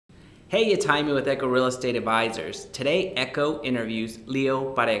Hey, it's Jaime with Echo Real Estate Advisors. Today, Echo interviews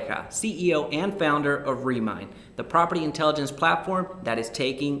Leo Pareja, CEO and founder of Remine, the property intelligence platform that is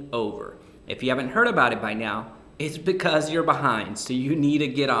taking over. If you haven't heard about it by now, it's because you're behind, so you need to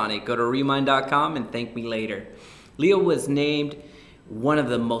get on it. Go to remine.com and thank me later. Leo was named one of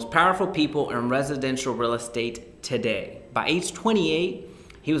the most powerful people in residential real estate today. By age 28,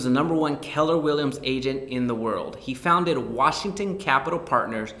 he was the #1 Keller Williams agent in the world. He founded Washington Capital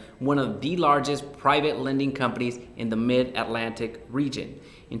Partners, one of the largest private lending companies in the Mid-Atlantic region.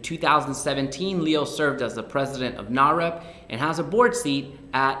 In 2017, Leo served as the president of NAHREP and has a board seat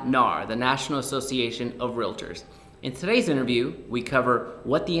at NAR, the National Association of Realtors. In today's interview, we cover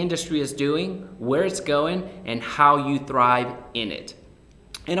what the industry is doing, where it's going, and how you thrive in it.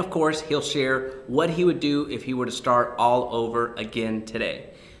 And of course, he'll share what he would do if he were to start all over again today.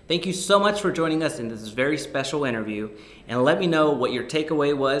 Thank you so much for joining us in this very special interview, and let me know what your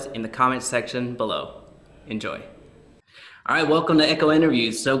takeaway was in the comment section below. Enjoy. All right, welcome to Echo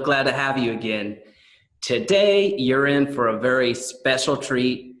Interviews. So glad to have you again. Today, you're in for a very special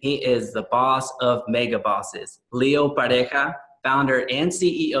treat. He is the boss of mega bosses, Leo Pareja, founder and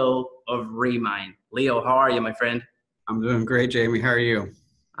CEO of Remine. Leo, how are you, my friend? I'm doing great, Jamie. How are you?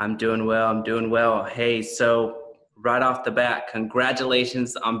 I'm doing well. Hey, so right off the bat,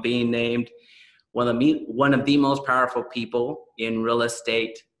 congratulations on being named one of the most powerful people in real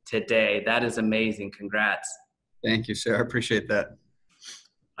estate today. That is amazing. Congrats. Thank you, sir. I appreciate that.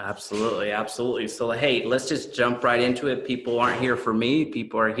 Absolutely. So, hey, let's just jump right into it. People aren't here for me.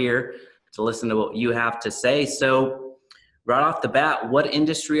 People are here to listen to what you have to say. So, right off the bat, what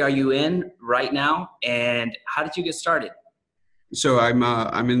industry are you in right now, and how did you get started? So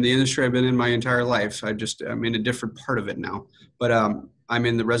I'm in the industry I've been in my entire life. I'm in a different part of it now, but I'm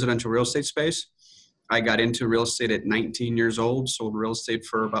in the residential real estate space. I got into real estate at 19 years old, sold real estate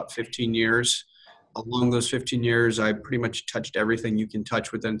for about 15 years. Along those 15 years, I pretty much touched everything you can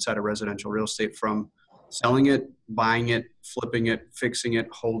touch with inside of residential real estate, from selling it, buying it, flipping it, fixing it,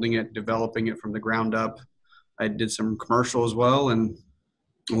 holding it, developing it from the ground up. I did some commercial as well, and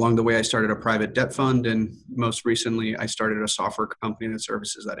along the way, I started a private debt fund, and most recently, I started a software company that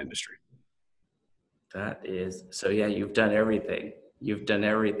services that industry. Yeah, you've done everything.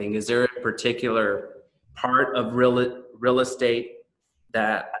 Is there a particular part of real estate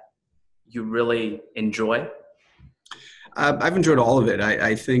that you really enjoy? I've enjoyed all of it.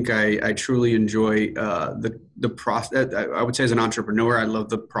 I think I truly enjoy the process. I would say as an entrepreneur, I love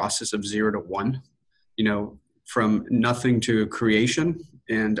the process of 0 to 1, from nothing to creation.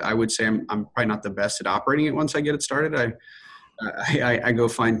 And I would say I'm probably not the best at operating it once I get it started. I go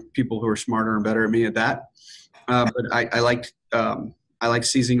find people who are smarter and better at me at that. But I like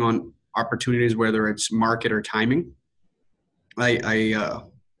seizing on opportunities, whether it's market or timing. I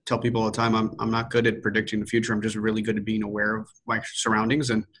tell people all the time I'm not good at predicting the future. I'm just really good at being aware of my surroundings.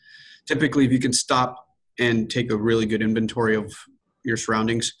 And typically, if you can stop and take a really good inventory of your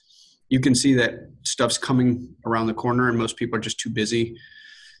surroundings, you can see that stuff's coming around the corner, and most people are just too busy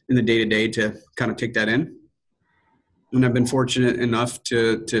in the day-to-day to kind of take that in. And I've been fortunate enough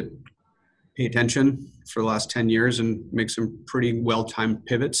to pay attention for the last 10 years and make some pretty well-timed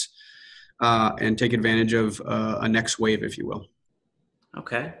pivots and take advantage of a next wave, if you will.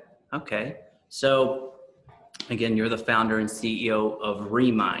 Okay. So again, you're the founder and CEO of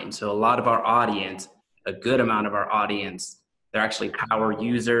Remine. So a good amount of our audience, they're actually power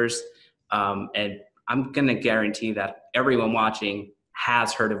users. And I'm going to guarantee that everyone watching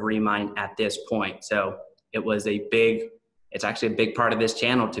has heard of Remine at this point. So it's actually a big part of this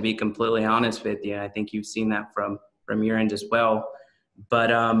channel, to be completely honest with you. I think you've seen that from your end as well.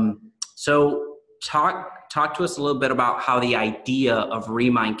 But so talk to us a little bit about how the idea of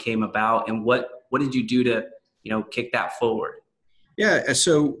Remine came about, and what did you do to kick that forward? Yeah,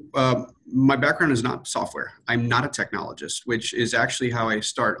 so my background is not software. I'm not a technologist, which is actually how I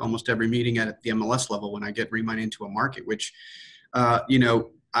start almost every meeting at the MLS level when I get Remine into a market, which, I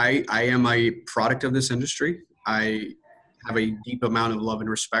am a product of this industry. I have a deep amount of love and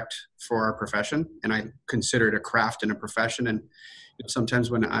respect for our profession, and I consider it a craft and a profession. And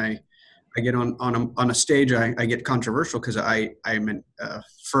sometimes when I get on a stage, I get controversial because I'm a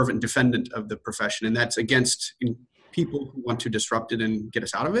fervent defendant of the profession, and that's against people who want to disrupt it and get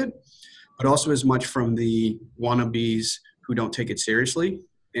us out of it, but also as much from the wannabes who don't take it seriously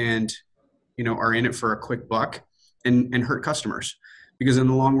and are in it for a quick buck and hurt customers, because in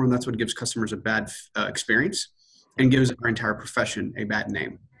the long run, that's what gives customers a bad experience and gives our entire profession a bad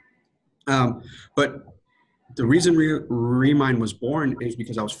name. But the reason Remine was born is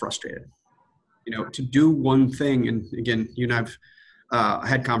because I was frustrated. To do one thing, and again, you and I have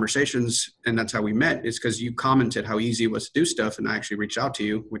had conversations, and that's how we met, is because you commented how easy it was to do stuff, and I actually reached out to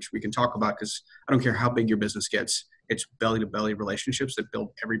you, which we can talk about, because I don't care how big your business gets. It's belly-to-belly relationships that build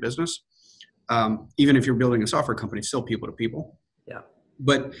every business. Even if you're building a software company, it's still people to people. Yeah.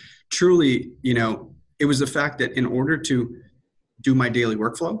 But truly, it was the fact that in order to do my daily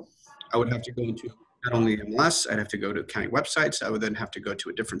workflow, I would have to go into not only MLS, I'd have to go to county websites. I would then have to go to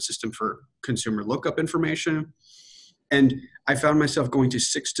a different system for consumer lookup information. And I found myself going to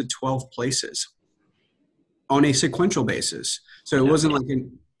 6 to 12 places on a sequential basis. So it wasn't like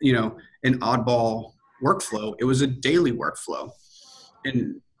an oddball workflow. It was a daily workflow.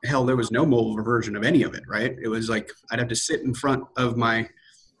 And hell, there was no mobile version of any of it, right? It was like I'd have to sit in front of my,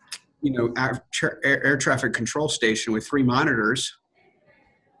 air traffic control station with 3 monitors,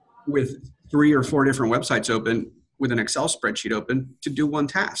 with 3 or 4 different websites open, with an Excel spreadsheet open to do one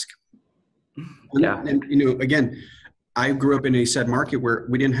task. And again, I grew up in a said market where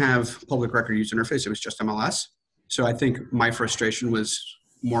we didn't have public record user interface. It was just MLS. So I think my frustration was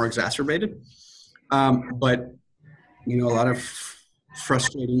more exacerbated. But a lot of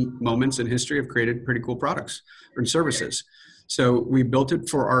frustrating moments in history have created pretty cool products and services. So we built it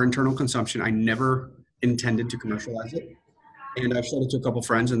for our internal consumption. I never intended to commercialize it. And I've showed it to a couple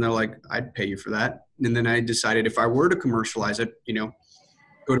friends, and they're like, I'd pay you for that. And then I decided if I were to commercialize it,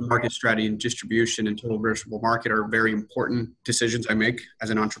 go-to-market strategy and distribution and total addressable market are very important decisions I make as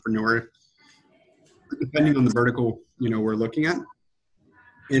an entrepreneur, depending on the vertical, we're looking at.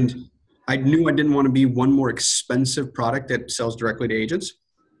 And I knew I didn't want to be one more expensive product that sells directly to agents.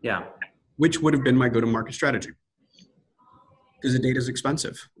 Yeah. Which would have been my go-to-market strategy. Because the data is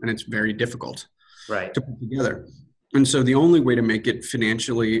expensive and it's very difficult to put together. And so the only way to make it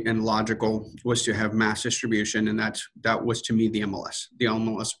financially and logical was to have mass distribution. And that was to me the MLS,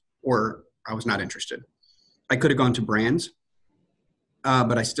 or I was not interested. I could have gone to brands,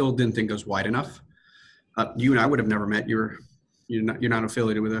 but I still didn't think it was wide enough. You and I would have never met. You're not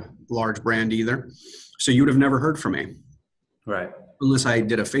affiliated with a large brand either. So you would have never heard from me. Right. Unless I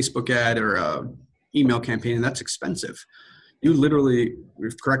did a Facebook ad or a email campaign, and that's expensive. You literally,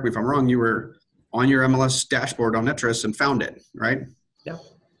 correct me if I'm wrong, you were on your MLS dashboard on Netris and found it, right? Yeah.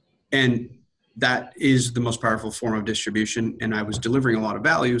 And that is the most powerful form of distribution. And I was delivering a lot of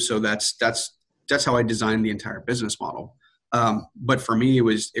value. So that's how I designed the entire business model. But for me, it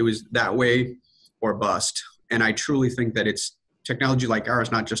was that way or bust. And I truly think that it's technology like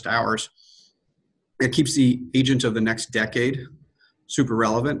ours, not just ours, it keeps the agent of the next decade super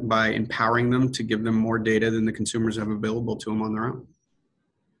relevant by empowering them to give them more data than the consumers have available to them on their own.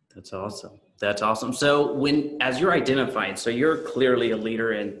 That's awesome. That's awesome. So as you're identifying, so you're clearly a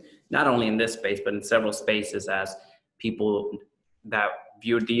leader in not only in this space, but in several spaces, as people that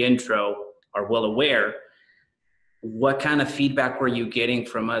viewed the intro are well aware. What kind of feedback were you getting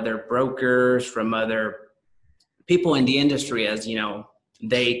from other brokers, from other people in the industry, as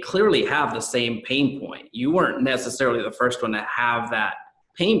they clearly have the same pain point? You weren't necessarily the first one to have that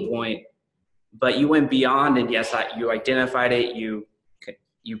pain point, but you went beyond, and yes, you identified it. You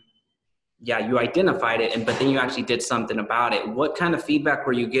identified it, but then you actually did something about it. What kind of feedback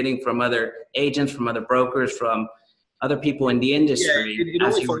were you getting from other agents, from other brokers, from other people in the industry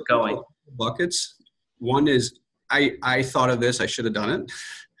as you were going? Buckets. One is I thought of this, I should have done it.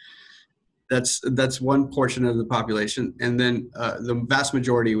 That's one portion of the population. And then the vast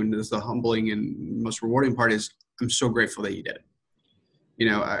majority, when there's the humbling and most rewarding part, is I'm so grateful that you did it.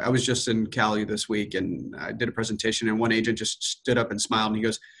 I was just in Cali this week and I did a presentation, and one agent just stood up and smiled and he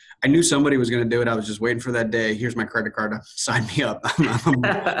goes, I knew somebody was going to do it. I was just waiting for that day. Here's my credit card. Sign me up. I'm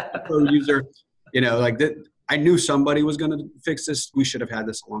a pro user. Like that. I knew somebody was going to fix this. We should have had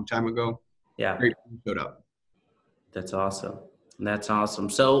this a long time ago. Yeah. Great. Showed up. That's awesome. That's awesome.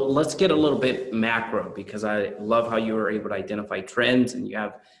 So let's get a little bit macro, because I love how you were able to identify trends and you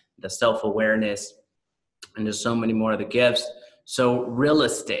have the self-awareness, and there's so many more of the gifts. So real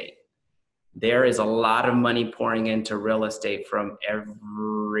estate, there is a lot of money pouring into real estate from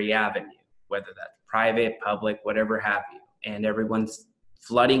every avenue, whether that's private, public, whatever have you. And everyone's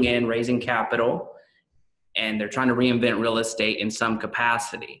flooding in, raising capital, and they're trying to reinvent real estate in some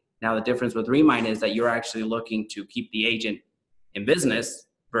capacity. Now, the difference with Remine is that you're actually looking to keep the agent in business,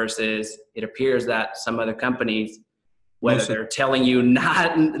 versus it appears that some other companies, whether they're telling you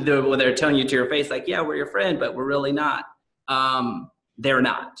whether they're telling you to your face, like, yeah, we're your friend, but we're really not. They're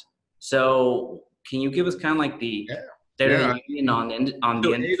not. So can you give us kind of like the industry?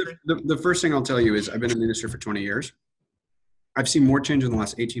 The first thing I'll tell you is I've been in the industry for 20 years. I've seen more change in the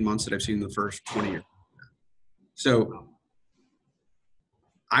last 18 months than I've seen in the first 20 years. So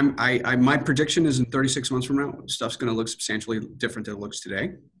My prediction is in 36 months from now, stuff's going to look substantially different than it looks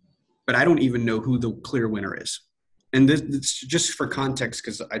today. But I don't even know who the clear winner is. And this just for context,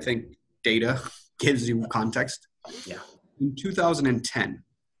 because I think data gives you context. Yeah. In 2010,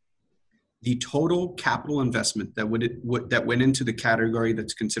 the total capital investment that went into the category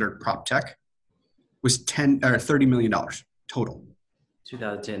that's considered prop tech was $30 million total.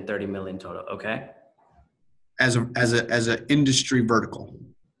 2010, 30 million total. Okay. As an industry vertical.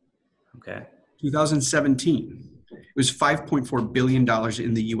 Okay. 2017, it was $5.4 billion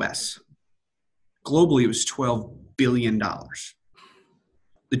in the US. Globally, it was $12 billion.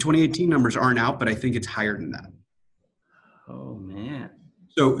 The 2018 numbers aren't out, but I think it's higher than that. Oh man.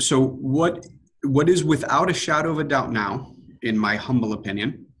 So what is without a shadow of a doubt now, in my humble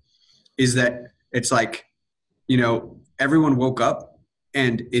opinion, is that it's like, everyone woke up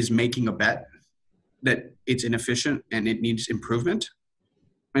and is making a bet that it's inefficient and it needs improvement.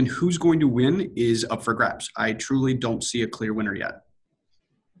 And who's going to win is up for grabs. I truly don't see a clear winner yet.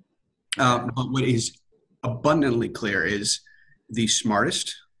 But what is abundantly clear is the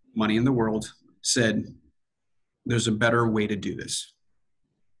smartest money in the world said, there's a better way to do this.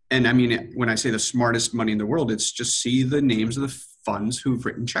 And I mean, when I say the smartest money in the world, it's just see the names of the funds who've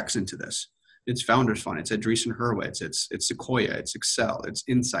written checks into this. It's Founders Fund, it's Andreessen Horowitz, it's Sequoia, it's Excel, it's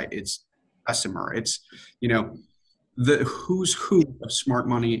Insight, it's Bessemer, it's, the who's who of smart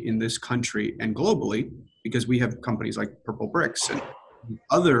money in this country and globally, because we have companies like Purple Bricks and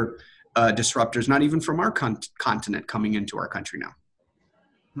other disruptors, not even from our continent, coming into our country now.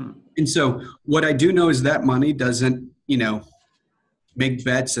 And so what I do know is that money doesn't, make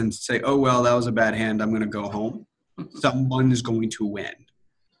bets and say, oh, well, that was a bad hand, I'm going to go home. Someone is going to win.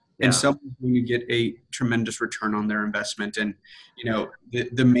 Yeah. And someone's going to get a tremendous return on their investment. And,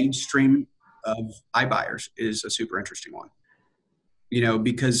 the mainstream of iBuyers is a super interesting one,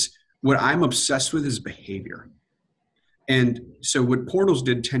 because what I'm obsessed with is behavior. And so what portals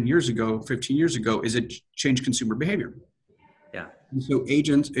did 10 years ago, 15 years ago, is it changed consumer behavior. Yeah. And so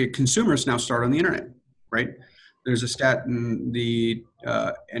consumers now start on the internet, right? There's a stat in the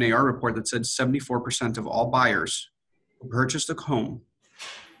NAR report that said 74% of all buyers who purchased a home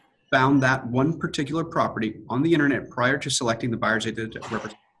found that one particular property on the internet prior to selecting the buyers they did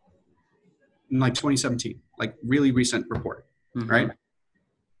represent. In like 2017, like really recent report, right? I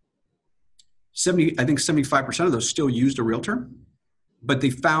think 75% of those still used a realtor, but they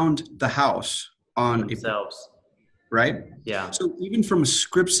found the house on themselves. Right? Yeah. So even from a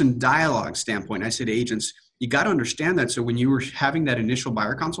scripts and dialogue standpoint, I say to agents, you got to understand that. So when you were having that initial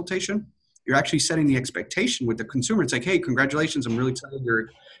buyer consultation, you're actually setting the expectation with the consumer. It's like, hey, congratulations, I'm really excited you're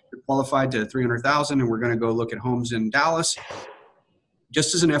qualified to $300,000 and we're going to go look at homes in Dallas.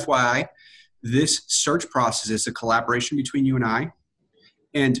 Just as an FYI, this search process is a collaboration between you and I.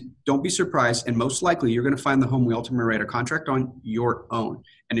 And don't be surprised, and most likely you're going to find the home we ultimately write a contract on your own.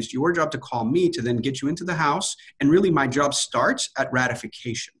 And it's your job to call me to then get you into the house. And really my job starts at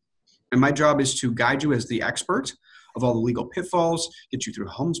ratification. And my job is to guide you as the expert of all the legal pitfalls, get you through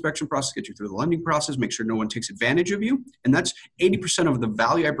the home inspection process, get you through the lending process, make sure no one takes advantage of you. And that's 80% of the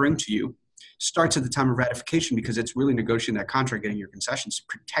value I bring to you starts at the time of ratification, because it's really negotiating that contract, getting your concessions,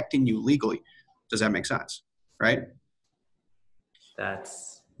 protecting you legally. Does that make sense? Right?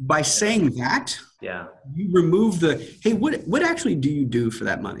 By saying that, yeah, you remove hey, what actually do you do for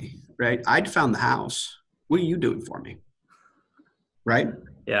that money? Right? I'd found the house. What are you doing for me? Right?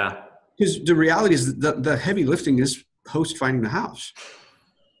 Yeah. Because the reality is the heavy lifting is post finding the house.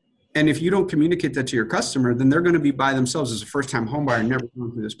 And if you don't communicate that to your customer, then they're going to be by themselves as a first-time home buyer, never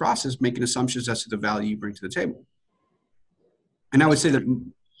going through this process, making assumptions as to the value you bring to the table. And I would say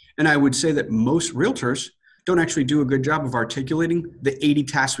that most realtors don't actually do a good job of articulating the 80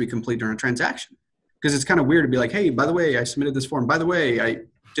 tasks we complete during a transaction. Because it's kind of weird to be like, hey, by the way, I submitted this form. By the way, I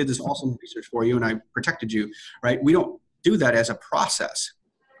did this awesome research for you and I protected you, right? We don't do that as a process.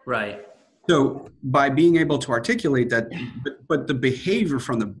 Right. So by being able to articulate that, but the behavior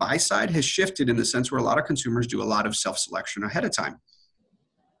from the buy side has shifted in the sense where a lot of consumers do a lot of self-selection ahead of time.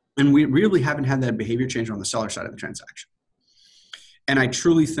 And we really haven't had that behavior change on the seller side of the transaction. And I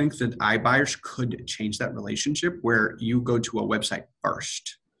truly think that iBuyers could change that relationship where you go to a website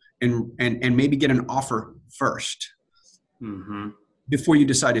first and maybe get an offer first before you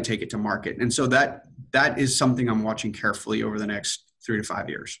decide to take it to market. And so that is something I'm watching carefully over the next 3 to 5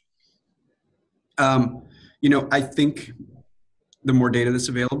 years. I think the more data that's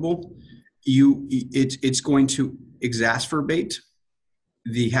available, it's going to exacerbate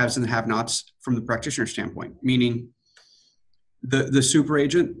the haves and the have-nots from the practitioner standpoint, meaning the super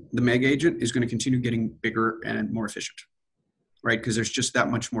agent, the mega agent is going to continue getting bigger and more efficient. right? Because there's just that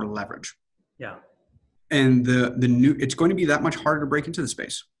much more leverage. Yeah. And it's going to be that much harder to break into the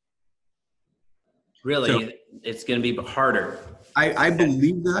space. Really, So, it's going to be harder. I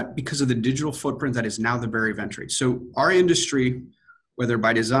believe that because of the digital footprint that is now the barrier of entry. So our industry, whether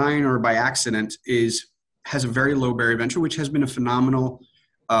by design or by accident, has a very low barrier of entry, which has been a phenomenal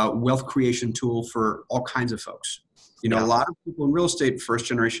wealth creation tool for all kinds of folks. A lot of people in real estate, first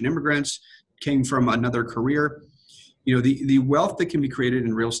generation immigrants, came from another career. The wealth that can be created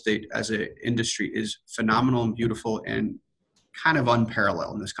in real estate as an industry is phenomenal and beautiful and kind of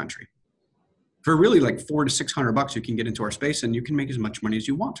unparalleled in this country. For really like $400 to $600, you can get into our space and you can make as much money as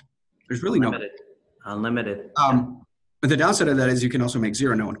you want. There's really unlimited. But the downside of that is you can also make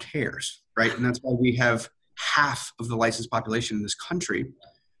zero. No one cares, right? And that's why we have half of the licensed population in this country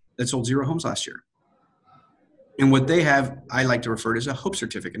that sold 0 homes last year. And what they have, I like to refer to as a hope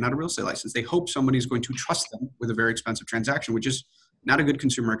certificate, not a real estate license. They hope somebody's going to trust them with a very expensive transaction, which is not a good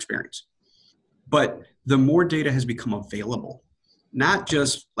consumer experience. But the more data has become available, not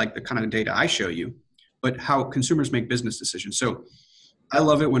just like the kind of data I show you, but how consumers make business decisions. So I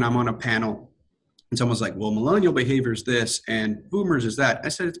love it when I'm on a panel and someone's like, well, millennial behavior is this and boomers is that. I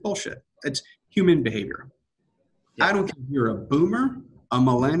said, it's bullshit. It's human behavior. Yeah. I don't care if you're a boomer, a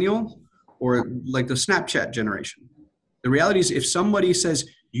millennial, or like the Snapchat generation. The reality is if somebody says,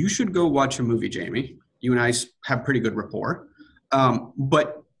 you should go watch a movie, Jaime, you and I have pretty good rapport,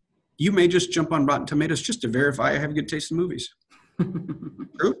 but you may just jump on Rotten Tomatoes just to verify I have a good taste in movies.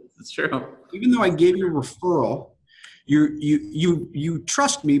 True? That's true. Even though I gave you a referral, you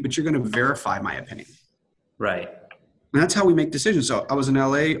trust me, but you're going to verify my opinion. Right. And that's how we make decisions. So I was in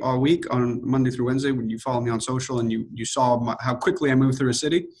LA all week on Monday through Wednesday when you follow me on social and you saw how quickly I moved through a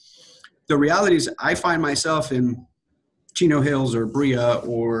city. The reality is I find myself in Chino Hills or Brea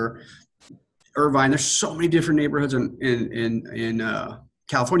or Irvine. There's so many different neighborhoods in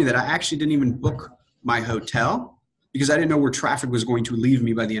California that I actually didn't even book my hotel because I didn't know where traffic was going to leave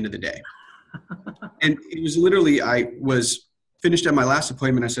me by the end of the day. And it was literally, I was finished at my last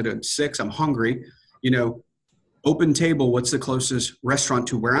appointment. I said, at 6, I'm hungry, open table, what's the closest restaurant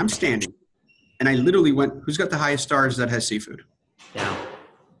to where I'm standing? And I literally went, who's got the highest stars that has seafood? Yeah.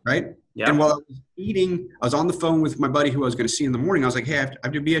 Right? Yeah. And while I was eating, I was on the phone with my buddy who I was going to see in the morning. I was like, hey, I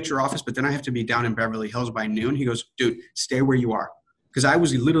have to be at your office, but then I have to be down in Beverly Hills by noon. He goes, dude, stay where you are. Because I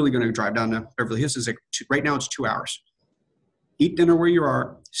was literally going to drive down to Beverly Hills. It's like, right now it's 2 hours. Eat dinner where you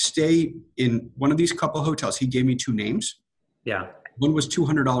are. Stay in one of these couple hotels. He gave me 2 names. Yeah. One was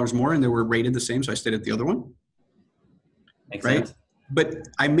 $200 more and they were rated the same. So I stayed at the other one. Makes right? sense. But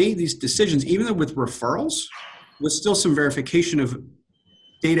I made these decisions, even though with referrals, with still some verification of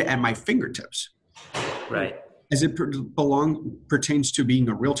data at my fingertips. Right. As it pertains to being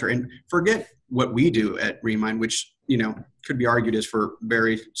a realtor. And forget what we do at Remine, which, could be argued is for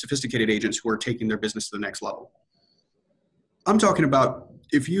very sophisticated agents who are taking their business to the next level. I'm talking about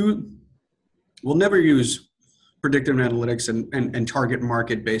we'll never use predictive analytics and target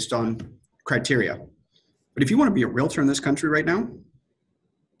market based on criteria. But if you want to be a realtor in this country right now, do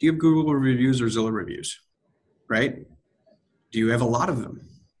you have Google reviews or Zillow reviews? Right? Do you have a lot of them?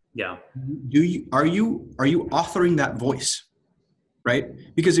 Yeah. Are you authoring that voice?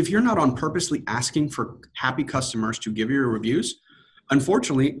 Right? Because if you're not on purposely asking for happy customers to give you your reviews,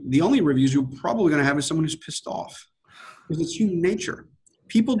 unfortunately, the only reviews you're probably going to have is someone who's pissed off. Because it's human nature.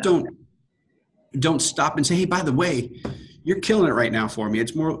 People don't stop and say, hey, by the way, you're killing it right now for me.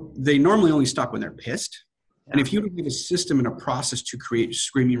 It's more, they normally only stop when they're pissed. Yeah. And if you don't have a system and a process to create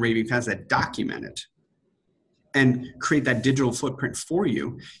screaming, raving fans that document it and create that digital footprint for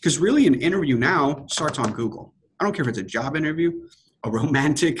you, because really an interview now starts on Google. I don't care if it's a job interview, a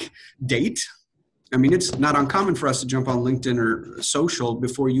romantic date. I mean, it's not uncommon for us to jump on LinkedIn or social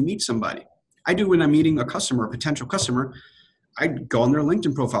before you meet somebody. I do when I'm meeting a customer, a potential customer. I go on their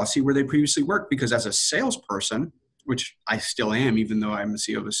LinkedIn profile, see where they previously worked, because as a salesperson, which I still am, even though I'm the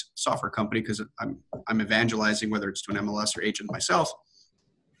CEO of a software company, because I'm evangelizing, whether it's to an MLS or agent myself,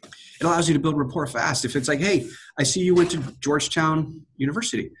 it allows you to build rapport fast. If it's like, hey, I see you went to Georgetown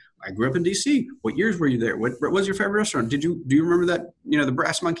University. I grew up in DC. What years were you there? What was your favorite restaurant? Do you remember that, the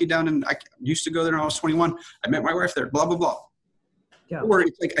Brass Monkey down in, I used to go there when I was 21. I met my wife there, blah, blah, blah. Yeah. Or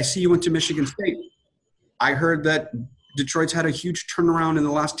it's like, I see you went to Michigan State. I heard that Detroit's had a huge turnaround in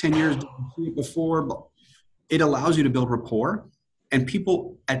the last 10 years before. But it allows you to build rapport, and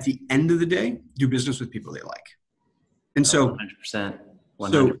people at the end of the day do business with people they like. And so 100%.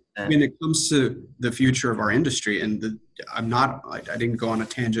 So when it comes to the future of our industry, and I didn't go on a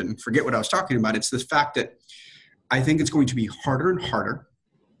tangent and forget what I was talking about. It's the fact that I think it's going to be harder and harder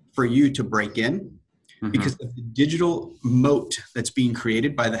for you to break in because of the digital moat that's being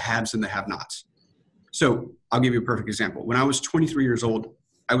created by the haves and the have-nots. So I'll give you a perfect example. When I was 23 years old,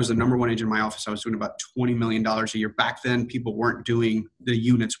 I was the number one agent in my office. I was doing about $20 million a year. Back then, people weren't doing the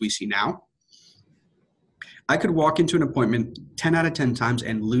units we see now. I could walk into an appointment 10 out of 10 times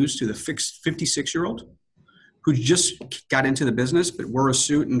and lose to the 56-year-old who just got into the business but wore a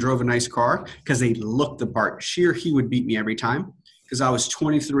suit and drove a nice car because they looked the part. She or he would beat me every time because I was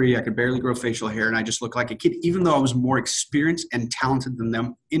 23. I could barely grow facial hair, and I just looked like a kid, even though I was more experienced and talented than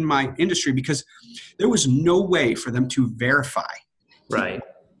them in my industry, because there was no way for them to verify. Right.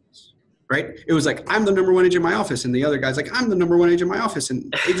 It was like, I'm the number one agent in my office. And the other guy's like, I'm the number one agent in my office.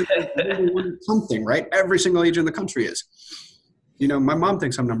 And agent number one something, right? Every single agent in the country is. My mom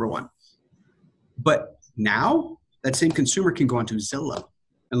thinks I'm number one. But now that same consumer can go onto Zillow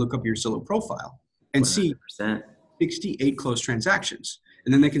and look up your Zillow profile and 100%. See 68 closed transactions.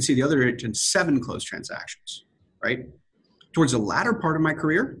 And then they can see the other agent's 7 closed transactions, right? Towards the latter part of my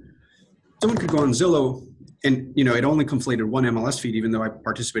career, someone could go on Zillow and, it only conflated one MLS feed, even though I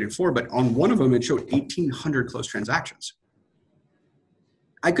participated in 4, but on one of them, it showed 1,800 closed transactions.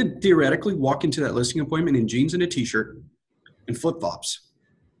 I could theoretically walk into that listing appointment in jeans and a t-shirt and flip-flops.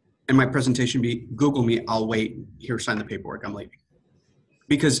 And my presentation be, Google me, I'll wait, here, sign the paperwork, I'm leaving.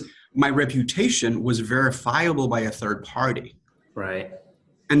 Because my reputation was verifiable by a third party. Right.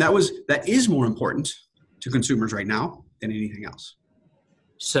 And that is more important to consumers right now than anything else.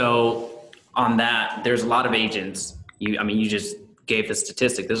 So on that, there's a lot of agents, you just gave the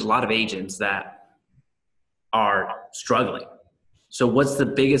statistic, there's a lot of agents that are struggling. So what's the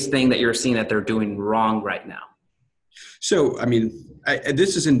biggest thing that you're seeing that they're doing wrong right now? So,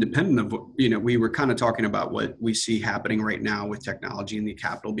 this is independent of what, we were kind of talking about what we see happening right now with technology and the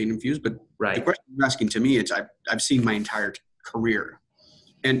capital being infused. But right. The question you're asking to me is I've seen my entire career.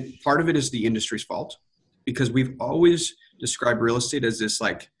 And part of it is the industry's fault, because we've always described real estate as this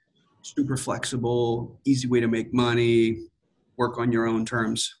like super flexible, easy way to make money, work on your own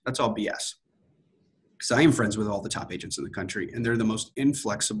terms. That's all BS. Because I am friends with all the top agents in the country, and they're the most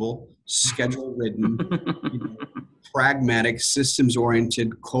inflexible, schedule-ridden, pragmatic,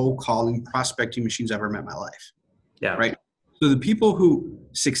 systems-oriented, cold calling, prospecting machines I've ever met in my life. Yeah. Right. So the people who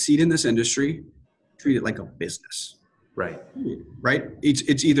succeed in this industry treat it like a business. Right. Right.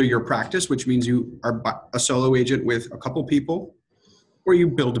 It's either your practice, which means you are a solo agent with a couple people, or you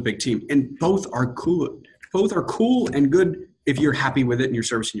build a big team. And both are cool. Both are cool and good if you're happy with it and you're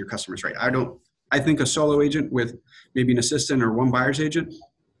servicing your customers right. I think a solo agent with maybe an assistant or one buyer's agent,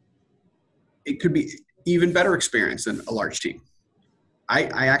 it could be even better experience than a large team.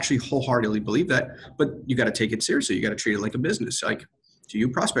 I actually wholeheartedly believe that, but you got to take it seriously. You got to treat it like a business. Like, do you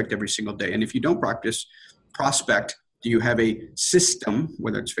prospect every single day? And if you don't prospect, do you have a system,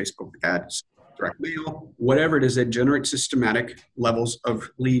 whether it's Facebook ads, direct mail, whatever it is, that generates systematic levels of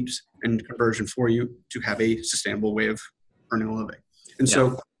leads and conversion for you to have a sustainable way of earning a living? And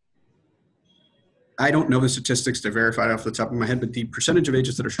so I don't know the statistics to verify it off the top of my head, but the percentage of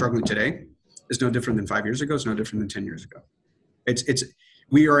agents that are struggling today is no different than 5 years ago. It's no different than 10 years ago.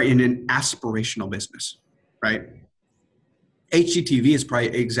 We are in an aspirational business, right? HGTV has probably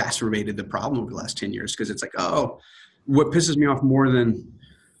exacerbated the problem over the last 10 years, because it's like, what pisses me off more than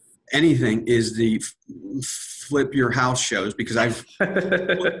anything is the flip your house shows, because I've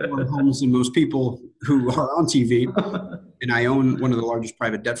flipped more homes than most people who are on TV, and I own one of the largest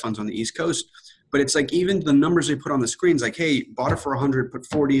private debt funds on the East Coast. But it's like, even the numbers they put on the screens, like, hey, bought it for 100, put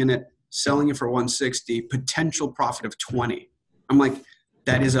 40 in it, selling it for 160, potential profit of 20. I'm like,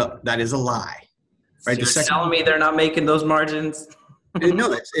 that is a lie, right? So you're telling me they're not making those margins?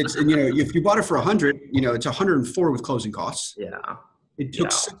 No, it's if you bought it for 100, it's 104 with closing costs. Yeah. It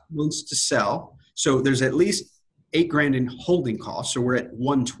took 6 months to sell. So there's at least $8,000 in holding costs. So we're at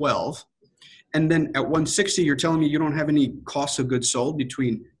 112. And then at 160, you're telling me you don't have any cost of goods sold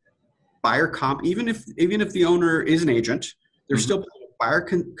between buyer comp, even if the owner is an agent, they're still paying buyer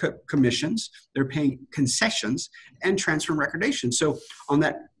commissions, they're paying concessions and transfer and recordation. So on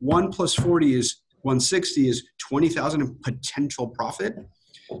that 1 plus 40 is 160 is 20,000 in potential profit.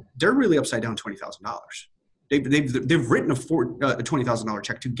 They're really upside down $20,000. They've written a $20,000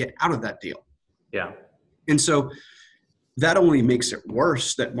 check to get out of that deal. Yeah. And so that only makes it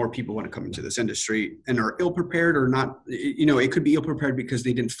worse that more people want to come into this industry and are ill-prepared or not. It could be ill-prepared because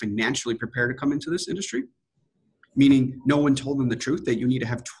they didn't financially prepare to come into this industry, meaning no one told them the truth that you need to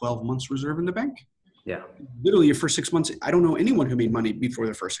have 12 months reserve in the bank. Yeah. Literally your first 6 months, I don't know anyone who made money before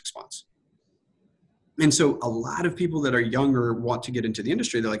their first 6 months. And so a lot of people that are younger want to get into the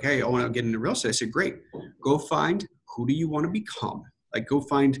industry. They're like, hey, I want to get into real estate. I said, great, go find who do you want to become? Like, go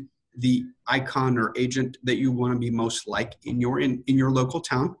find the icon or agent that you want to be most like in your local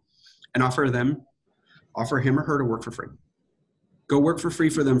town, and offer him or her to work for free. Go work for free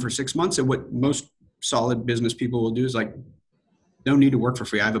for them for 6 months. And what most solid business people will do is like, no need to work for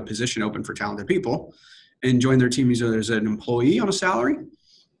free. I have a position open for talented people, and join their team either as an employee on a salary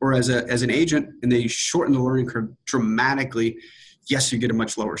or as an agent, and they shorten the learning curve dramatically. Yes, you get a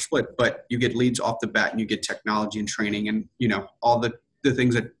much lower split, but you get leads off the bat, and you get technology and training and, all the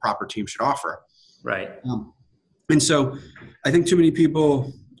things that proper teams should offer. Right. And so I think too many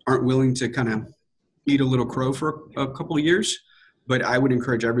people aren't willing to kind of eat a little crow for a couple of years, but I would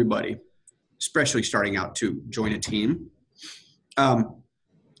encourage everybody, especially starting out, to join a team.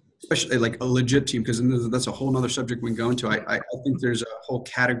 Especially like a legit team, because that's a whole nother subject we can go into. I think there's a whole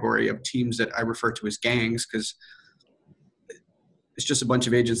category of teams that I refer to as gangs, because it's just a bunch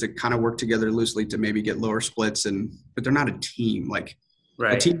of agents that kind of work together loosely to maybe get lower splits, but they're not a team. Like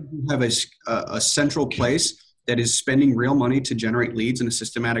right. A team have a central place that is spending real money to generate leads in a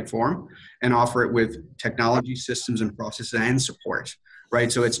systematic form and offer it with technology, systems, and processes and support.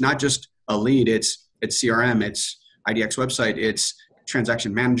 Right. So it's not just a lead, it's CRM, it's IDX website, it's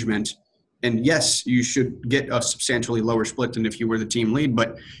transaction management. And yes, you should get a substantially lower split than if you were the team lead,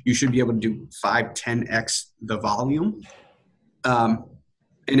 but you should be able to do 5-10x the volume. And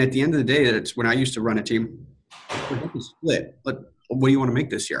at the end of the day, it's when I used to run a team, forget the split, but what do you want to make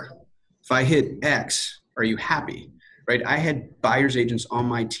this year? If I hit X, are you happy? Right? I had buyer's agents on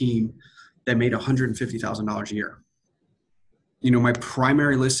my team that made $150,000 a year. My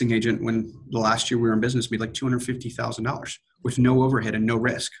primary listing agent, when the last year we were in business, made like $250,000 with no overhead and no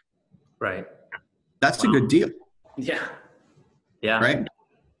risk. Right. That's a good deal. Yeah. Yeah. Right.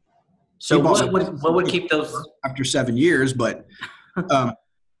 So what would keep those after 7 years? But,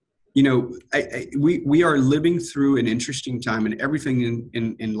 we are living through an interesting time, and everything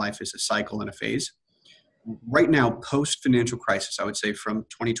in life is a cycle and a phase. Right now, post financial crisis, I would say from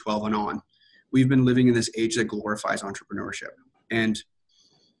 2012 and on, we've been living in this age that glorifies entrepreneurship. And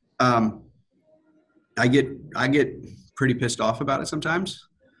I get pretty pissed off about it sometimes,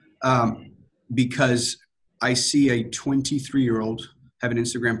 because I see a 23-year-old have an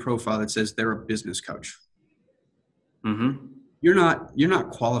Instagram profile that says they're a business coach. Mm-hmm. You're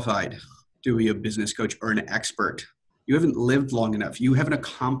not qualified to be a business coach or an expert. You haven't lived long enough. You haven't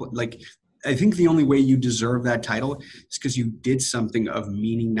accomplished, I think the only way you deserve that title is because you did something of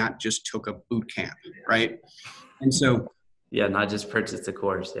meaning, not just took a boot camp, right? And so, yeah, not just purchased a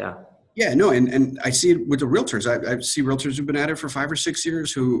course, yeah. Yeah, no, and I see it with the realtors. I see realtors who've been at it for 5 or 6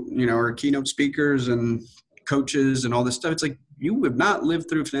 years who, are keynote speakers and coaches and all this stuff. It's like, you have not lived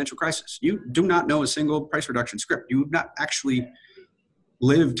through a financial crisis. You do not know a single price reduction script. You have not actually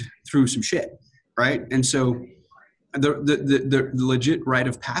lived through some shit, right? And so the legit rite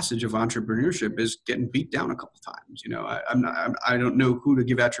of passage of entrepreneurship is getting beat down a couple times. I don't know who to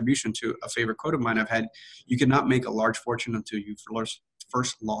give attribution to. A favorite quote of mine I've had: you cannot make a large fortune until you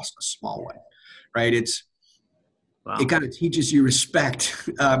first lost a small one, right? It kind of teaches you respect,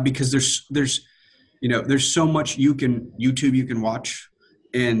 because there's so much YouTube you can watch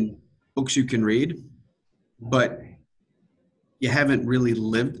and books you can read, but you haven't really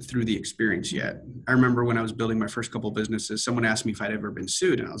lived through the experience yet. I remember when I was building my first couple of businesses, someone asked me if I'd ever been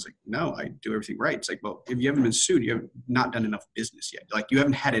sued. And I was like, no, I do everything right. It's like, well, if you haven't been sued, you have not done enough business yet. Like, you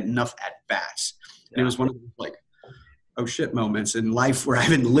haven't had enough at bats. Yeah. And it was one of those oh shit moments in life where I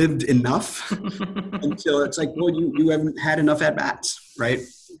haven't lived enough until it's like, well, you haven't had enough at bats, right?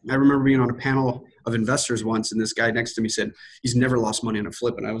 I remember being on a panel of investors once, and this guy next to me said, he's never lost money on a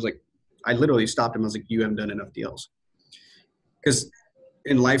flip. And I was like, I literally stopped him. I was like, you haven't done enough deals. Because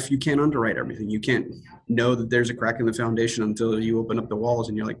in life, you can't underwrite everything. You can't know that there's a crack in the foundation until you open up the walls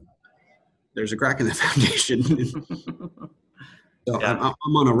and you're like, there's a crack in the foundation. So yeah.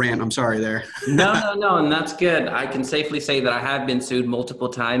 I'm on a rant. I'm sorry there. No. And that's good. I can safely say that I have been sued multiple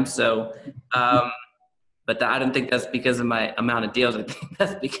times. So, but I don't think that's because of my amount of deals. I think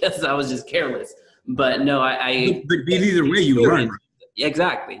that's because I was just careless. But no, But either way, you learn.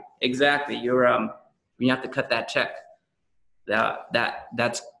 Exactly. You're, you have to cut that check.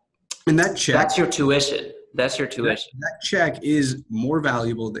 That's and that check, that's your tuition. That check is more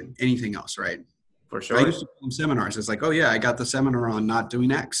valuable than anything else, right? For sure. I used to do seminars. It's like, oh yeah, I got the seminar on not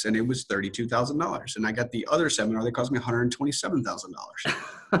doing X, and it was $32,000, and I got the other seminar that cost me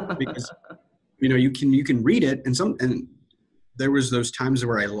 $127,000 because you can read it, and there was those times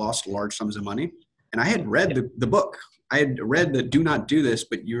where I lost large sums of money, and I had read the book. I had read the do not do this,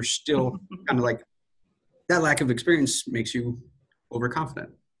 but you're still kind of like, that lack of experience makes you overconfident.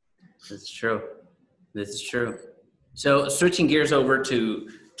 This is true. So switching gears over to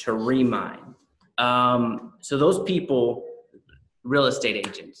to Remine. So those people, real estate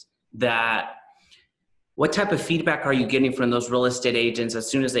agents, what type of feedback are you getting from those real estate agents as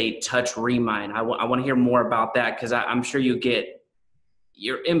soon as they touch Remine? I want to hear more about that, because I'm sure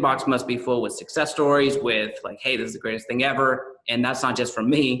your inbox must be full with success stories with like, hey, this is the greatest thing ever. And that's not just from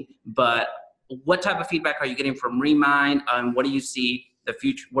me, but what type of feedback are you getting from Remine? What do you see the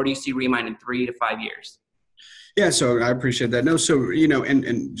future? Where do you see Remine in 3 to 5 years? Yeah, so I appreciate that. No, so,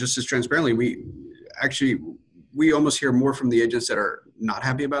 and just as transparently, we almost hear more from the agents that are not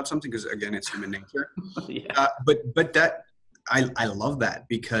happy about something, because again, it's human nature. Yeah. But that, I love that,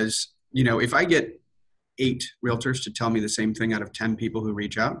 because, if I get 8 realtors to tell me the same thing out of 10 people who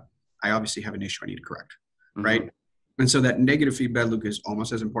reach out, I obviously have an issue I need to correct. Mm-hmm. Right. And so that negative feedback loop is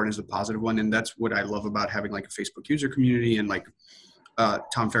almost as important as the positive one. And that's what I love about having like a Facebook user community. And like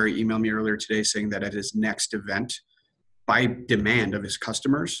Tom Ferry emailed me earlier today saying that at his next event, by demand of his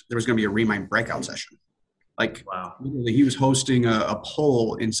customers, there was going to be a Remine breakout session. Like, wow. Literally, he was hosting a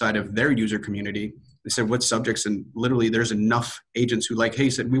poll inside of their user community. They said, what subjects? And literally, there's enough agents who like, hey,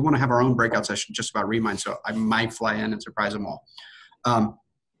 said, we want to have our own breakout session just about Remine. So I might fly in and surprise them all.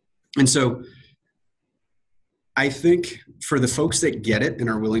 And so I think for the folks that get it and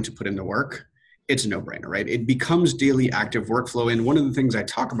are willing to put in the work, it's a no-brainer, right? It becomes daily active workflow. And one of the things I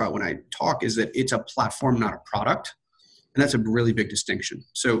talk about when I talk is that it's a platform, not a product. And that's a really big distinction.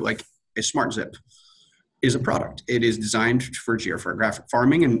 So like a Smart Zip is a product. It is designed for geographic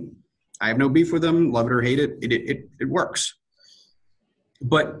farming, and I have no beef with them, love it or hate it, it works.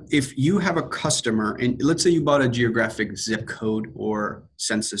 But if you have a customer, and let's say you bought a geographic zip code or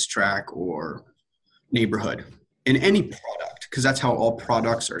census tract or neighborhood in any product, because that's how all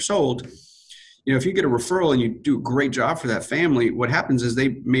products are sold. If you get a referral and you do a great job for that family, what happens is they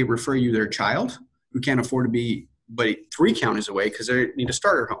may refer you their child who can't afford to be, but 3 counties away because they need a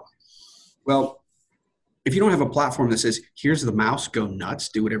starter home. Well, if you don't have a platform that says, here's the mouse, go nuts,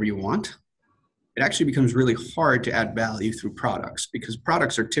 do whatever you want, it actually becomes really hard to add value through products, because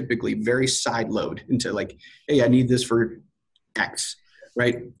products are typically very sideload into like, hey, I need this for X,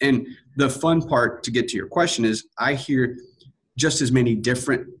 right? And the fun part, to get to your question, is I hear just as many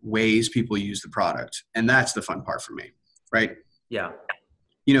different ways people use the product. And that's the fun part for me, right? Yeah.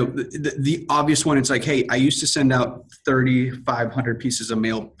 The obvious one, it's like, hey, I used to send out 3,500 pieces of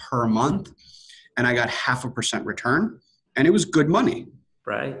mail per month, and I got 0.5% return, and it was good money.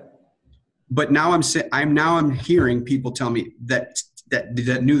 Right. But now I'm hearing people tell me that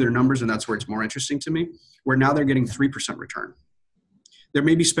knew their numbers, and that's where it's more interesting to me, where now they're getting 3% return. They're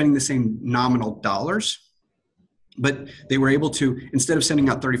maybe spending the same nominal dollars, but they were able to, instead of sending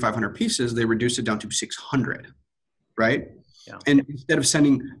out 3,500 pieces, they reduced it down to 600, right? Yeah. And instead of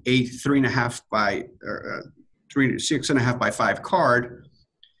sending a 6.5 by 5 card,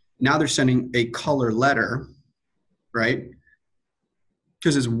 now they're sending a color letter, right?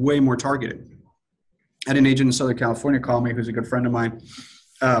 Because it's way more targeted. I had an agent in Southern California call me, who's a good friend of mine.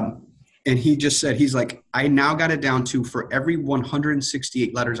 And he just said, he's like, I now got it down to, for every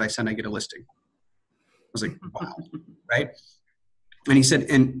 168 letters I send, I get a listing. I was like, wow, right? And he said,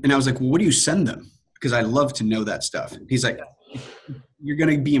 and I was like, well, what do you send them? Because I love to know that stuff. He's like, you're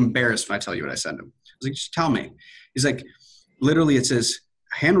going to be embarrassed when I tell you what I send them. I was like, just tell me. He's like, literally it says,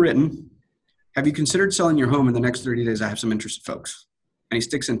 handwritten, have you considered selling your home in the next 30 days? I have some interested folks. And he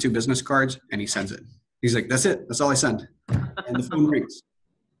sticks in 2 business cards and he sends it. He's like, that's it. That's all I send. And the phone rings,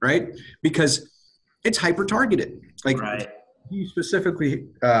 right? Because it's hyper targeted. Like, right. He specifically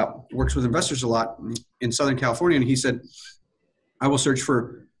works with investors a lot in Southern California. And he said, I will search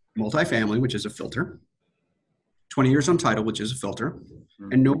for multifamily, which is a filter, 20 years on title, which is a filter,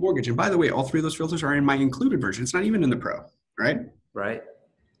 and no mortgage. And by the way, all 3 of those filters are in my included version. It's not even in the pro, right? Right.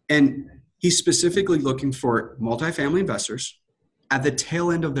 And he's specifically looking for multifamily investors at the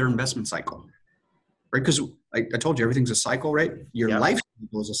tail end of their investment cycle, right? Because like I told you, everything's a cycle, right? Your life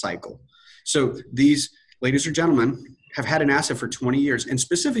cycle is a cycle. So these ladies or gentlemen have had an asset for 20 years and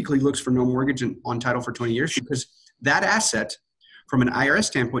specifically looks for no mortgage and on title for 20 years because that asset from an IRS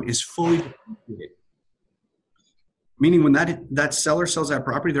standpoint is fully depreciated. Meaning when that seller sells that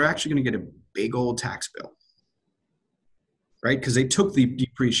property, they're actually going to get a big old tax bill, right? Because they took the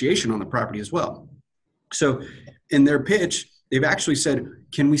depreciation on the property as well. So in their pitch, they've actually said,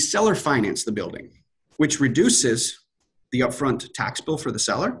 can we seller finance the building? Which reduces the upfront tax bill for the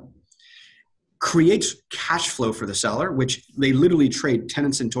seller, creates cash flow for the seller, which they literally trade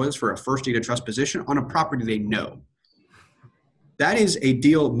tenants and toilets for a first deed of trust position on a property they know. That is a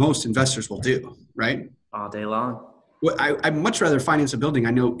deal most investors will do, right? All day long. Well, I'd much rather finance a building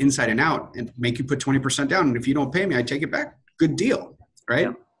I know inside and out and make you put 20% down. And if you don't pay me, I take it back. Good deal, right?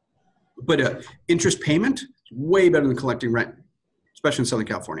 But interest payment is way better than collecting rent, especially in Southern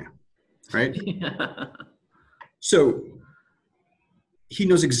California, right? Yeah. So he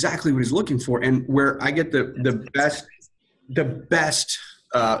knows exactly what he's looking for. And where I get the best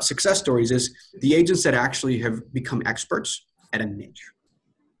success stories is the agents that actually have become experts at a niche.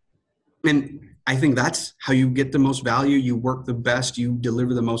 And I think that's how you get the most value. You work the best, you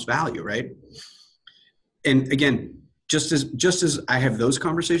deliver the most value, right? And again, just as I have those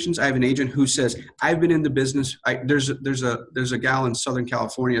conversations, I have an agent who says, I've been in the business. There's a gal in Southern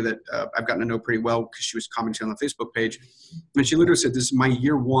California that I've gotten to know pretty well because she was commenting on the Facebook page. And she literally said, this is my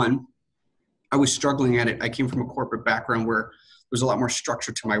year one. I was struggling at it. I came from a corporate background where there was a lot more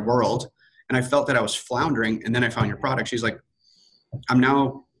structure to my world. And I felt that I was floundering. And then I found your product. She's like, I'm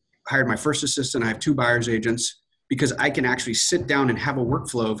now hired my first assistant. I have 2 buyer's agents because I can actually sit down and have a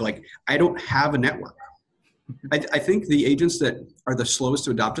workflow of like, I don't have a network. I think the agents that are the slowest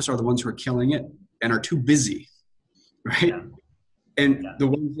to adopt us are the ones who are killing it and are too busy, right? Yeah. And the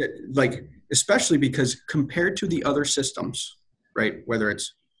ones that like, especially because compared to the other systems, right? Whether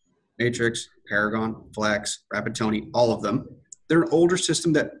it's Matrix, Paragon, Flex, Rapid Tony, all of them, they're an older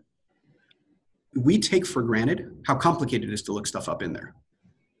system that we take for granted how complicated it is to look stuff up in there,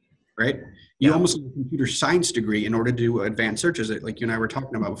 right? You almost need a computer science degree in order to do advanced searches like you and I were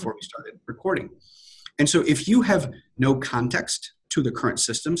talking about before we started recording. And so if you have no context to the current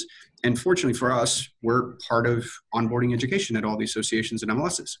systems, and fortunately for us, we're part of onboarding education at all the associations and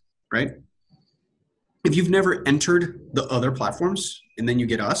MLSs, right? If you've never entered the other platforms and then you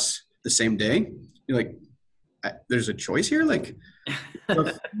get us the same day, you're like, there's a choice here? Like,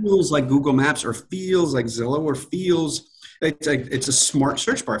 it feels like Google Maps or feels like Zillow or feels, it's a smart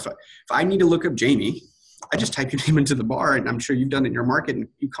search bar. If I need to look up Jaime, I just type your name into the bar, and I'm sure you've done it in your market and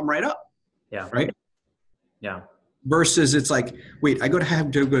you come right up. Yeah. Right? Yeah. Versus it's like, wait, I have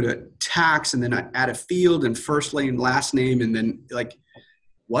to go to tax and then I add a field and first name, last name. And then like,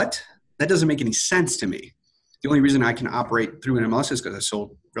 what? That doesn't make any sense to me. The only reason I can operate through an MLS is because I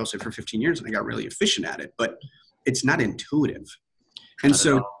sold real estate for 15 years and I got really efficient at it, but it's not intuitive. And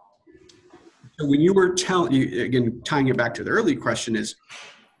so when you were again, tying it back to the early question is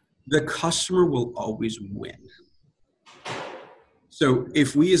the customer will always win. So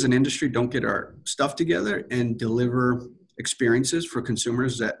if we as an industry don't get our stuff together and deliver experiences for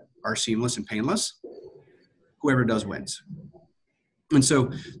consumers that are seamless and painless, whoever does wins. And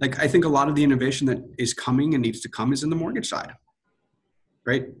so like, I think a lot of the innovation that is coming and needs to come is in the mortgage side,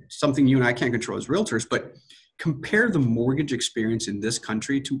 right? Something you and I can't control as realtors, but compare the mortgage experience in this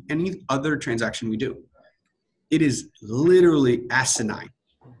country to any other transaction we do. It is literally asinine.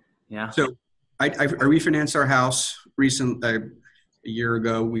 Yeah. So I refinanced our house recently. A year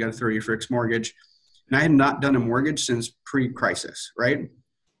ago, we got a 30-year fixed mortgage, and I had not done a mortgage since pre-crisis, right?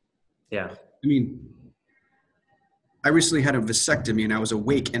 Yeah. I mean, I recently had a vasectomy and I was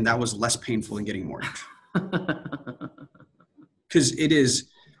awake, and that was less painful than getting a mortgage. Because it is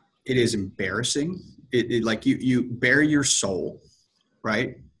embarrassing. It like you bare your soul,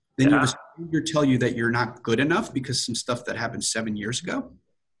 right? Then you have a stranger tell you that you're not good enough because some stuff that happened 7 years ago.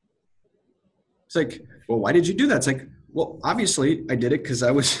 It's like, well, why did you do that? It's like, well, obviously I did it because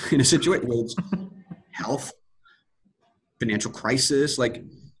I was in a situation where it's health, financial crisis. Like,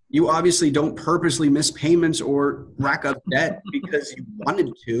 you obviously don't purposely miss payments or rack up debt because you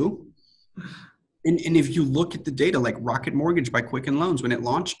wanted to. And if you look at the data, like Rocket Mortgage by Quicken Loans, when it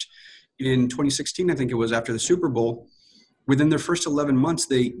launched in 2016, I think it was after the Super Bowl, within their first 11 months,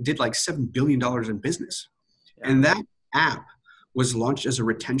 they did like $7 billion in business. Yeah. And that app was launched as a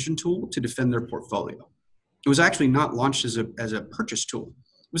retention tool to defend their portfolio. It was actually not launched as a purchase tool.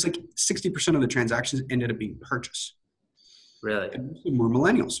 It was like 60% of the transactions ended up being purchase. Really? And more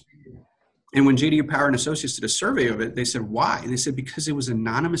millennials. And when JD Power and Associates did a survey of it, they said, why? And they said, because it was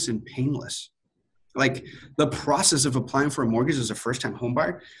anonymous and painless. Like, the process of applying for a mortgage as a first-time home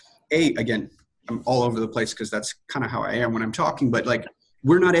buyer, again, I'm all over the place because that's kind of how I am when I'm talking, but like,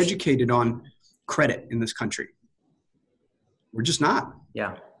 we're not educated on credit in this country. We're just not.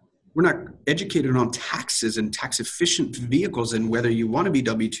 Yeah. We're not educated on taxes and tax efficient vehicles and whether you want to be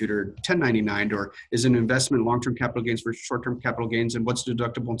W-2'd or 1099'd or is an investment long-term capital gains versus short-term capital gains and what's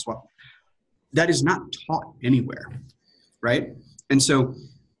deductible and swap. That is not taught anywhere, right? And so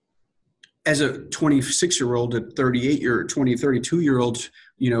as a 26-year-old, a 38-year, 20, 32-year-old,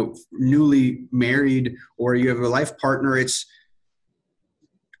 newly married, or you have a life partner, it's,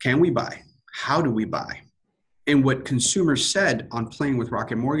 can we buy? How do we buy? And what consumers said on playing with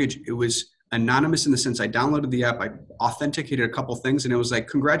Rocket Mortgage, it was anonymous in the sense I downloaded the app, I authenticated a couple things, and it was like,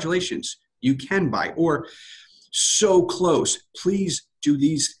 congratulations, you can buy. Or so close, please do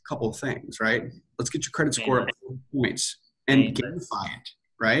these couple of things, right? Let's get your credit score up 4 points and gamify it,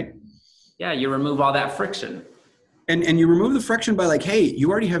 right? Yeah, you remove all that friction. And you remove the friction by like, hey, you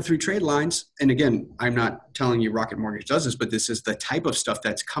already have 3 trade lines. And again, I'm not telling you Rocket Mortgage does this, but this is the type of stuff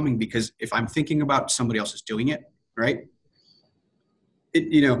that's coming, because if I'm thinking about somebody else is doing it, right?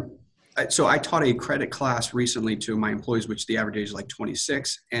 So I taught a credit class recently to my employees, which the average age is like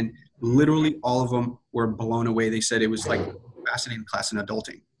 26. And literally all of them were blown away. They said it was like a fascinating class in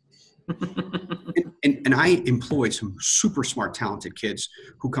adulting. and I employ some super smart, talented kids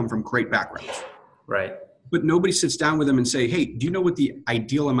who come from great backgrounds. Right. But nobody sits down with them and say, hey, do you know what the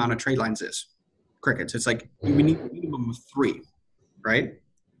ideal amount of trade lines is? Crickets. It's like, we need a minimum of 3, right?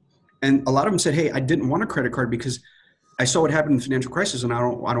 And a lot of them said, hey, I didn't want a credit card because I saw what happened in the financial crisis and I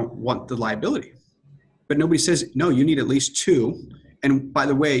don't want the liability. But nobody says, no, you need at least 2. And by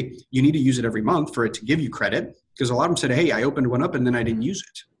the way, you need to use it every month for it to give you credit. Because a lot of them said, hey, I opened one up and then I didn't use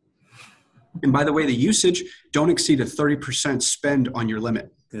it. And by the way, the usage, don't exceed a 30% spend on your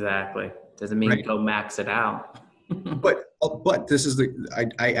limit. Exactly. Doesn't mean go max it out. but this is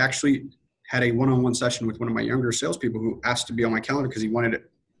I actually had a one-on-one session with one of my younger salespeople who asked to be on my calendar because he wanted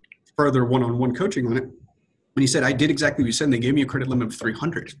further one-on-one coaching on it. And he said, I did exactly what you said. And they gave me a credit limit of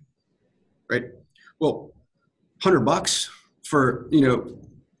 300, right? Well, $100 for,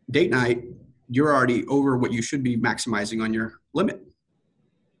 date night, you're already over what you should be maximizing on your limit.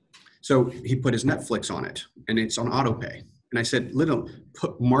 So he put his Netflix on it and it's on auto pay. And I said,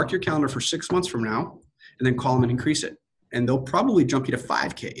 mark your calendar for 6 months from now and then call them and increase it. And they'll probably jump you to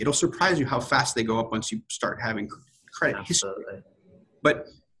 5K. It'll surprise you how fast they go up once you start having credit history. But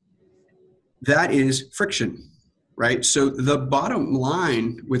that is friction, right? So the bottom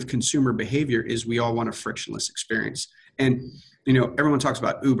line with consumer behavior is we all want a frictionless experience. And, everyone talks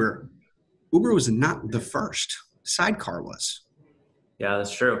about Uber. Uber was not the first. Sidecar was. Yeah,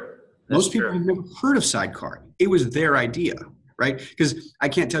 that's true. Most people have never heard of Sidecar. It was their idea, right? Because I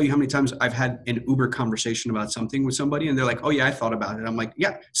can't tell you how many times I've had an Uber conversation about something with somebody and they're like, oh yeah, I thought about it. I'm like,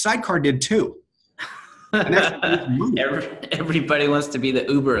 yeah, Sidecar did too. Everybody wants to be the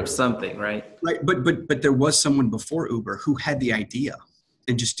Uber of something, right? Right, but there was someone before Uber who had the idea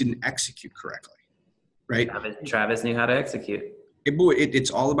and just didn't execute correctly, right? Travis knew how to execute.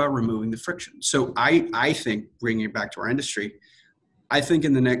 It's all about removing the friction. So I think, bringing it back to our industry, I think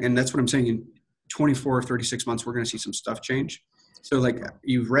in the next, and that's what I'm saying, in 24 or 36 months, we're going to see some stuff change. So like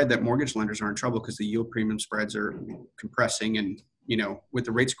you've read that mortgage lenders are in trouble because the yield premium spreads are compressing and, with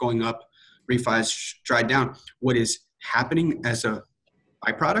the rates going up, refis dried down. What is happening as a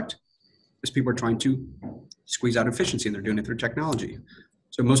byproduct is people are trying to squeeze out efficiency and they're doing it through technology.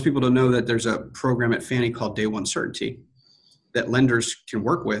 So most people don't know that there's a program at Fannie called Day One Certainty that lenders can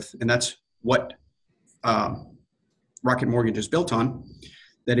work with. And that's what Rocket Mortgage is built on.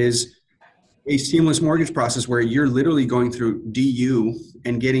 That is a seamless mortgage process where you're literally going through DU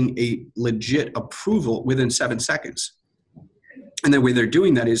and getting a legit approval within 7 seconds. And the way they're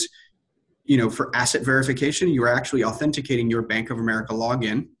doing that is, for asset verification, you're actually authenticating your Bank of America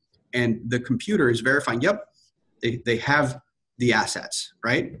login and the computer is verifying, yep, they have the assets,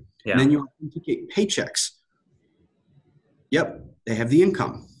 right? Yeah. And then you authenticate paychecks. Yep, they have the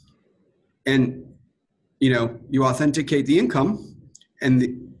income. And, you authenticate the income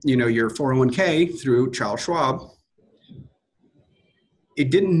and, your 401k through Charles Schwab.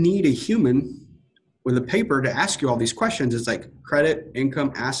 It didn't need a human with a paper to ask you all these questions. It's like credit,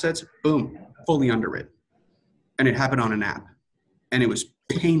 income, assets, boom, fully underwritten. And it happened on an app. And it was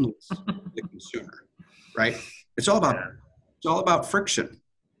painless to the consumer, right? It's all about friction.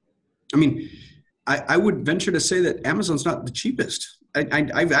 I mean, I would venture to say that Amazon's not the cheapest.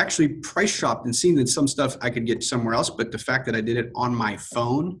 I've actually price shopped and seen that some stuff I could get somewhere else, but the fact that I did it on my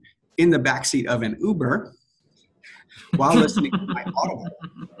phone in the backseat of an Uber while listening to my Audible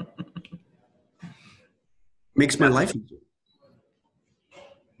makes my life easier.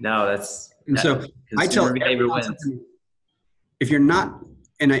 No, so I tell everyone, if you're not,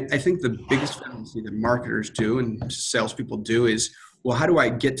 and I think the biggest fallacy that marketers do and salespeople do is, well, how do I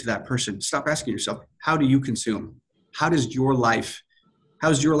get to that person? Stop asking yourself, how do you consume? How's your life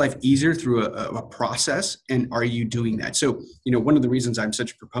easier through a process? And are you doing that? So, one of the reasons I'm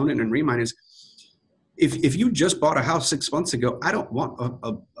such a proponent in Remine is if you just bought a house 6 months ago, I don't want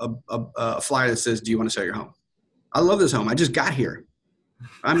a flyer that says, do you want to sell your home? I love this home. I just got here.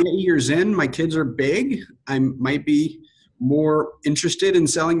 I'm 8 years in. My kids are big. I might be more interested in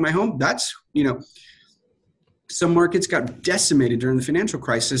selling my home. That's, some markets got decimated during the financial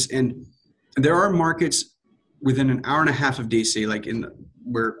crisis. And there are markets within an hour and a half of DC,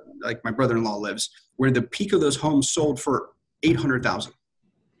 where my brother-in-law lives, where the peak of those homes sold for 800,000.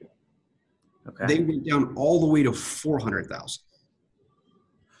 Okay. They went down all the way to 400,000.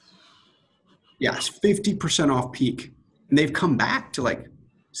 Yes, 50% off peak. And they've come back to like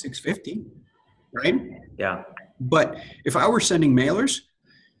 650, right? Yeah. But if I were sending mailers,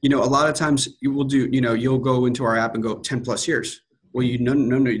 a lot of times you will do, you'll go into our app and go 10 plus years. Well, no,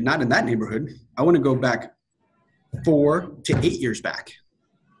 not in that neighborhood. I want to go back 4 to 8 years back,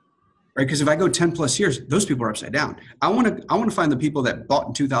 right? Because if I go 10 plus years, those people are upside down. I want to find the people that bought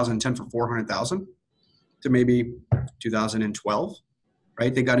in 2010 for 400,000 to maybe 2012,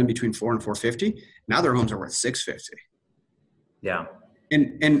 right? They got in between 4 and 450. Now their homes are worth 650. Yeah.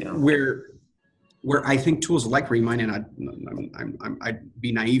 And where I think tools like Remine, and I'd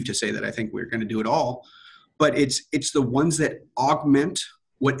be naive to say that I think we're going to do it all, but it's the ones that augment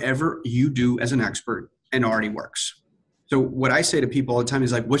whatever you do as an expert and already works. So what I say to people all the time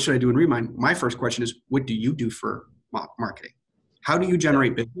is like, what should I do in Remine? My first question is, what do you do for marketing? How do you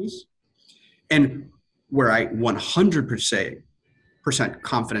generate business? And where I 100%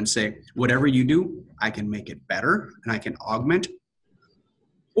 confidence say, whatever you do, I can make it better and I can augment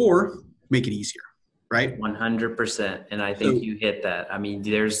or make it easier, right? 100%. And I think you hit that. I mean,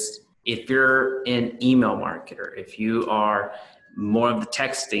 if you're an email marketer, if you are more of the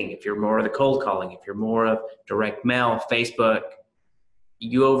texting, if you're more of the cold calling, if you're more of direct mail, Facebook,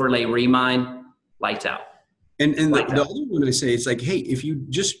 you overlay Remine, lights out. And the other one I say is like, hey, if you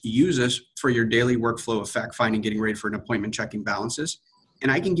just use us for your daily workflow of fact finding, getting ready for an appointment, checking balances,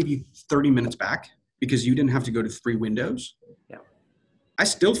 and I can give you 30 minutes back because you didn't have to go to 3 windows. Yeah. I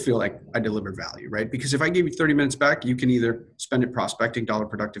still feel like I delivered value, right? Because if I gave you 30 minutes back, you can either spend it prospecting, dollar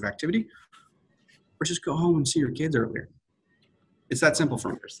productive activity, or just go home and see your kids earlier. It's that simple for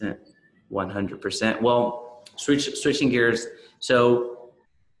me. 100%. Well, switching gears. So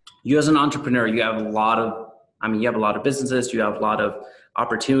you as an entrepreneur, you have a lot of businesses, you have a lot of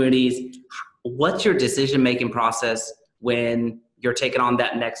opportunities. What's your decision-making process when you're taking on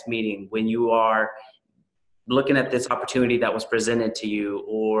that next meeting, when you are looking at this opportunity that was presented to you,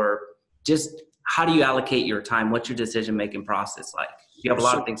 or just how do you allocate your time? What's your decision-making process like? You have a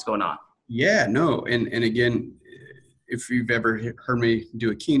lot of things going on. Yeah, no. And again, if you've ever heard me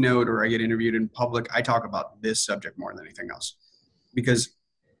do a keynote or I get interviewed in public, I talk about this subject more than anything else because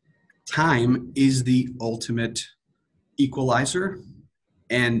time is the ultimate equalizer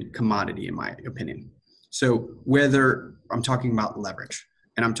and commodity, in my opinion. So whether I'm talking about leverage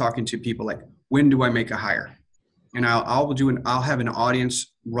and I'm talking to people like, when do I make a hire? And I'll have an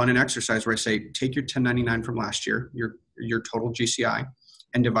audience run an exercise where I say, take your 1099 from last year, your total GCI,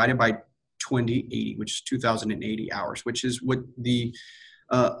 and divide it by 2080, which is 2,080 hours, which is what the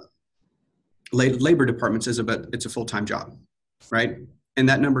labor department says about it's a full-time job, right? And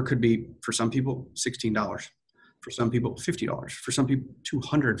that number could be, for some people, $16, for some people, $50, for some people,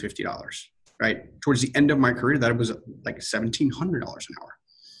 $250, right? Towards the end of my career, that was like $1,700 an hour.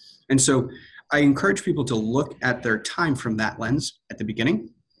 And so I encourage people to look at their time from that lens at the beginning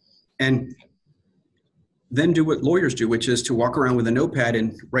and then do what lawyers do, which is to walk around with a notepad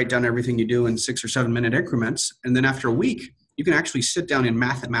and write down everything you do in 6 or 7 minute increments. And then after a week, you can actually sit down and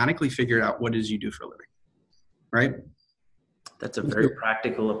mathematically figure out what it is you do for a living, right? That's a very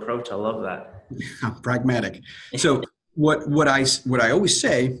practical approach. I love that. Pragmatic. So what I always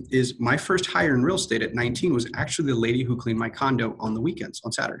say is my first hire in real estate at 19 was actually the lady who cleaned my condo on the weekends,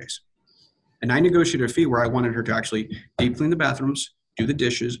 on Saturdays. And I negotiated a fee where I wanted her to actually deep clean the bathrooms, do the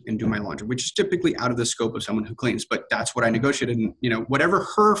dishes, and do my laundry, which is typically out of the scope of someone who cleans, but that's what I negotiated. And, whatever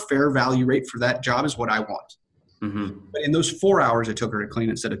her fair value rate for that job is what I want. Mm-hmm. But in those 4 hours it took her to clean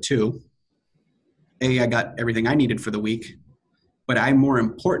instead of 2, I got everything I needed for the week, but I more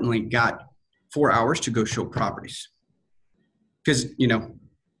importantly got 4 hours to go show properties. Because,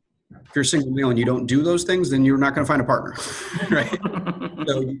 if you're a single male and you don't do those things, then you're not going to find a partner, right?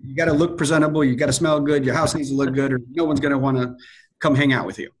 So you got to look presentable. You got to smell good. Your house needs to look good, or no one's going to want to come hang out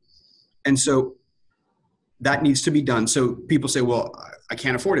with you. And so that needs to be done. So people say, well, I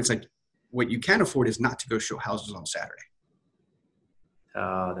can't afford it. It's like, what you can afford is not to go show houses on Saturday.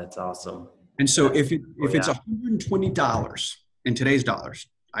 Oh, that's awesome. And so if it's $120 in today's dollars,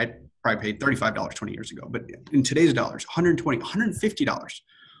 I probably paid $35 20 years ago, but in today's dollars, $120, $150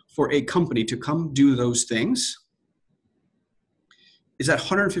 for a company to come do those things, is that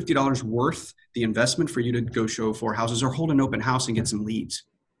 $150 worth the investment for you to go show 4 houses or hold an open house and get some leads?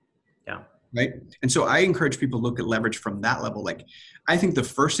 Yeah. Right. And so I encourage people to look at leverage from that level. Like, I think the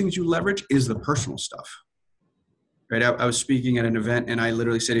first things you leverage is the personal stuff. Right. I was speaking at an event and I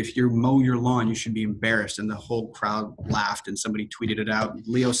literally said, if you mow your lawn, you should be embarrassed. And the whole crowd laughed and somebody tweeted it out.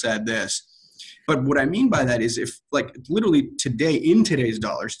 Leo said this. But what I mean by that is if like literally today in today's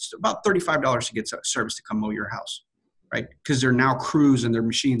dollars, it's about $35 to get service to come mow your house, right? Because they're now crews and they're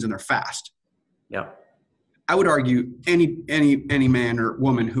machines and they're fast. Yeah. I would argue any man or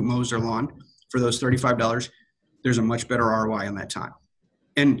woman who mows their lawn for those $35, there's a much better ROI on that time.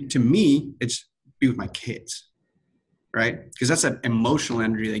 And to me, it's be with my kids, right? Because that's that emotional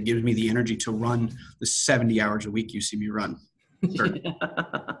energy that gives me the energy to run the 70 hours a week you see me run. Right?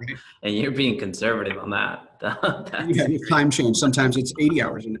 And you're being conservative on that. Yeah, time change. Sometimes it's 80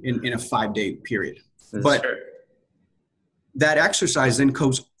 hours in a 5-day period. But true. That exercise then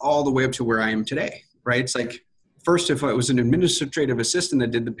goes all the way up to where I am today, right? It's like, first, if I was an administrative assistant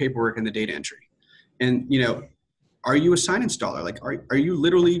that did the paperwork and the data entry. And, you know, are you a sign installer? Like, are you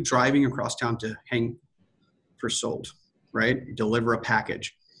literally driving across town to hang for sold, right? Deliver a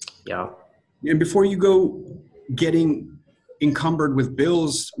package. Yeah. And before you go getting encumbered with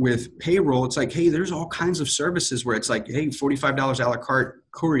bills, with payroll, it's like, hey, there's all kinds of services where it's like, hey, $45 a la carte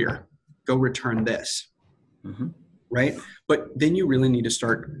courier, go return this, right? But then you really need to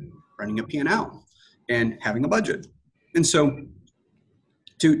start running a P&L and having a budget. And so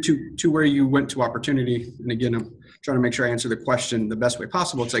to where you went to opportunity, and again, I'm trying to make sure I answer the question the best way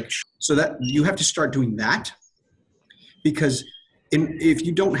possible. It's like, so that you have to start doing that, because if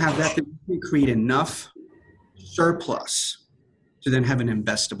you don't have that, then you can create enough surplus to then have an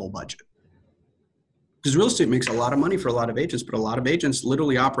investable budget. Because real estate makes a lot of money for a lot of agents, but a lot of agents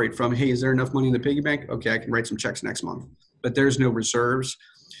literally operate from, hey, is there enough money in the piggy bank? Okay, I can write some checks next month. But there's no reserves,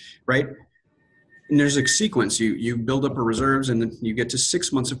 right? And there's a sequence. You build up a reserves, and then you get to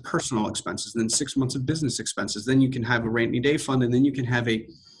 6 months of personal expenses, and then 6 months of business expenses. Then you can have a rainy day fund, and then you can have a,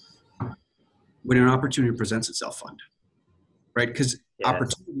 when an opportunity presents itself, fund, right? Because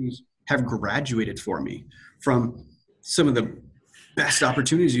opportunities have graduated for me from some of the best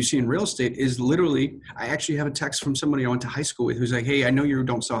opportunities you see in real estate is literally, I actually have a text from somebody I went to high school with who's like, hey, I know you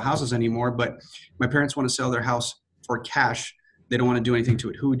don't sell houses anymore, but my parents want to sell their house for cash. They don't want to do anything to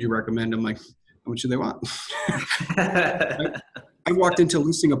it. Who would you recommend? I'm like, how much do they want? I walked into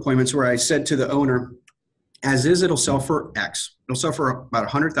listing appointments where I said to the owner, as is, it'll sell for X. It'll sell for about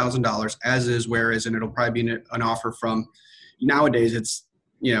 $100,000 as is, whereas, and it'll probably be an offer from, nowadays it's,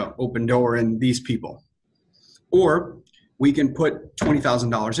 you know, Open Door and these people. Or we can put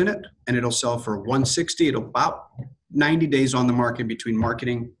 $20,000 in it and it'll sell for 160. It'll about 90 days on the market between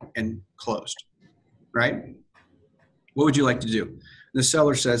marketing and closed, right? What would you like to do? The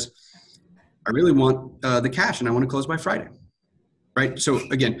seller says, I really want the cash and I want to close by Friday, right? So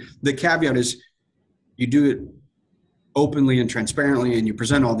again, the caveat is you do it openly and transparently and you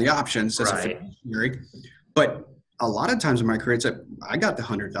present all the options as a fiduciary. But a lot of times in my career, it's like, I got the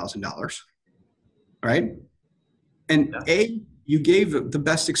 $100,000, right? And you gave the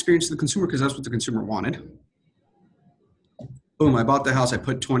best experience to the consumer because that's what the consumer wanted. Boom, I bought the house, I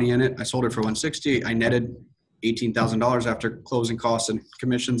put 20 in it, I sold it for 160, I netted $18,000 after closing costs and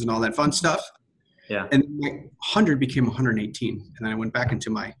commissions and all that fun stuff. Yeah. And my 100 became 118. And then I went back into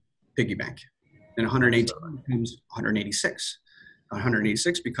my piggy bank. And 118 becomes 186.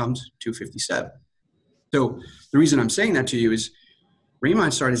 186 becomes 257. So the reason I'm saying that to you is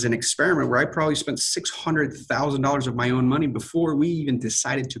Remine started as an experiment where I probably spent $600,000 of my own money before we even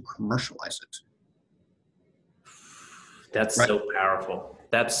decided to commercialize it. That's so powerful.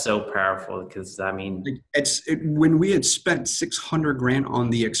 That's so powerful because I mean, when we had spent $600,000 on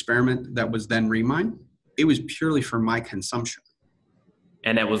the experiment that was then Remine, it was purely for my consumption.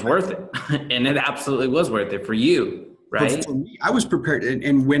 And it was worth it. And it absolutely was worth it for you, right? For me, I was prepared.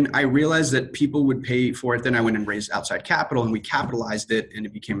 And when I realized that people would pay for it, then I went and raised outside capital and we capitalized it and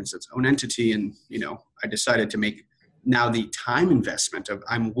it became its own entity. And, you know, I decided to make now the time investment of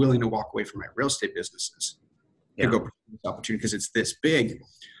I'm willing to walk away from my real estate businesses to go pursue this opportunity because it's this big.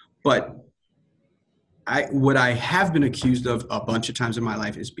 But what I have been accused of a bunch of times in my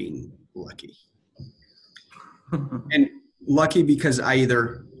life is being lucky. And lucky because I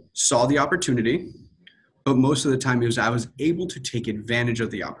either saw the opportunity, but most of the time it was I was able to take advantage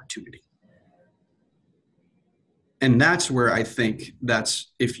of the opportunity. And that's where I think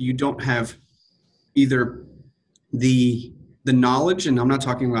that's if you don't have either the knowledge, and I'm not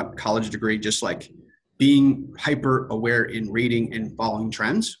talking about college degree, just like being hyper aware in reading and following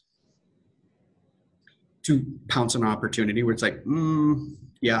trends to pounce on an opportunity where it's like,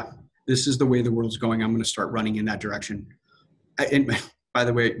 yeah, this is the way the world's going. I'm going to start running in that direction. And by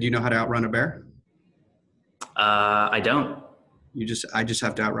the way, do you know how to outrun a bear? I don't. I just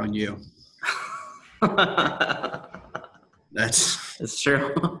have to outrun you. That's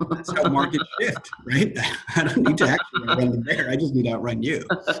true. That's how markets shift, right? I don't need to actually outrun the bear. I just need to outrun you.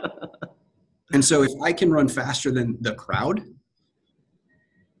 And so if I can run faster than the crowd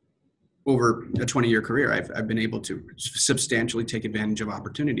over a 20-year career, I've been able to substantially take advantage of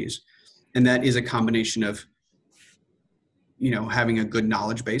opportunities. And that is a combination of, having a good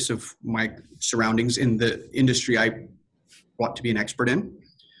knowledge base of my surroundings in the industry I want to be an expert in,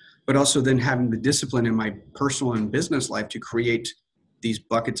 but also then having the discipline in my personal and business life to create these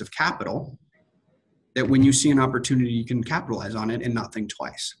buckets of capital that when you see an opportunity, you can capitalize on it and not think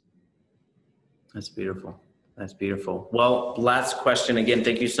twice. That's beautiful. That's beautiful. Well, last question. Again,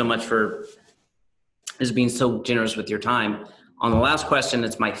 thank you so much for just being so generous with your time. On the last question,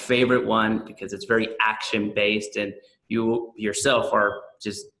 it's my favorite one because it's very action-based and you yourself are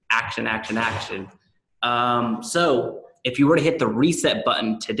just action, action, action. So if you were to hit the reset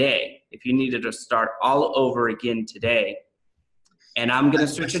button today, if you needed to start all over again today, and I'm going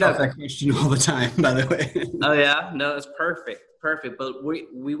to switch it up. That question all the time, by the way. Oh yeah? No, that's perfect. Perfect. But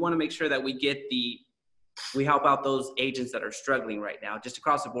we want to make sure that we help out those agents that are struggling right now, just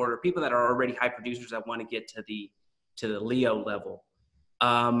across the board, or people that are already high producers that want to get to the Leo level.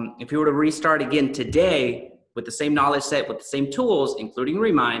 If you were to restart again today with the same knowledge set, with the same tools, including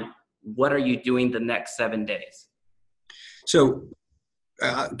Remine, what are you doing the next 7 days? So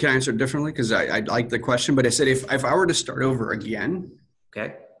can I answer it differently? Because I like the question, but I said if I were to start over again,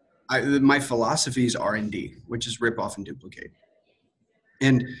 okay, my philosophy is R&D, which is rip off and duplicate.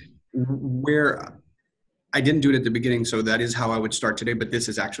 And where I didn't do it at the beginning, so that is how I would start today, but this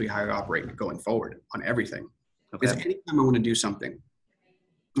is actually how I operate going forward on everything. Okay. Because anytime I want to do something.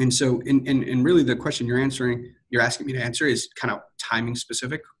 And so, and really the question you're asking me to answer is kind of timing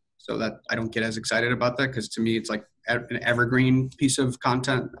specific, so that I don't get as excited about that, because to me, it's like an evergreen piece of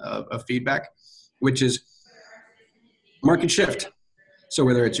content of feedback, which is market shift. So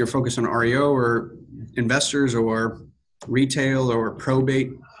whether it's your focus on REO or investors or retail or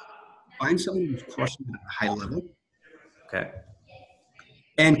probate, find someone who's crushing it at a high level. Okay.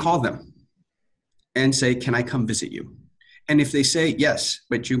 And call them and say, can I come visit you? And if they say yes,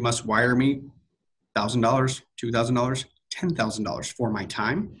 but you must wire me $1,000, $2,000, $10,000 for my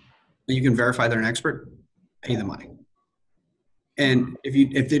time, and you can verify they're an expert, pay the money. And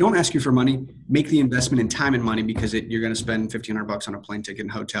if they don't ask you for money, make the investment in time and money, because you're going to spend $1,500 on a plane ticket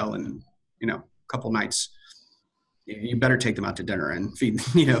and hotel and, a couple nights. You better take them out to dinner and feed,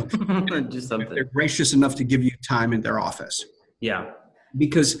 do something. They're gracious enough to give you time in their office. Yeah.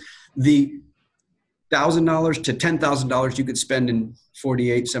 Because the $1,000 to $10,000 you could spend in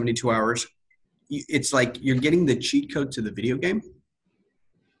 48, 72 hours, it's like you're getting the cheat code to the video game.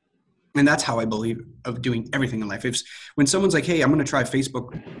 And that's how I believe of doing everything in life. When someone's like, hey, I'm going to try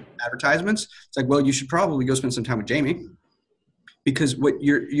Facebook advertisements, it's like, well, you should probably go spend some time with Jaime, because what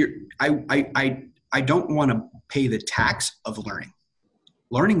I don't want to pay the tax of learning.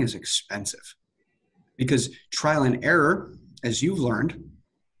 Learning is expensive, because trial and error, as you've learned,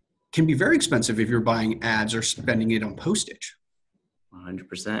 can be very expensive if you're buying ads or spending it on postage.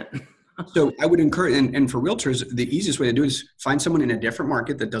 100%. So I would encourage, and for realtors, the easiest way to do it is find someone in a different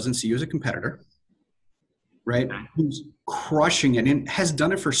market that doesn't see you as a competitor, right? Okay. Who's crushing it and has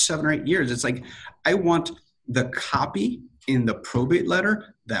done it for 7 or 8 years. It's like, I want the copy in the probate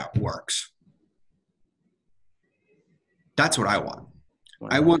letter that works. That's what I want. Wow.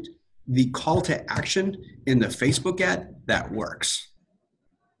 I want the call to action in the Facebook ad that works.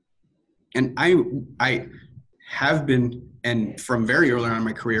 And I have been, and from very early on in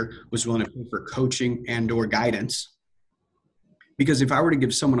my career, was willing to pay for coaching and or guidance. Because if I were to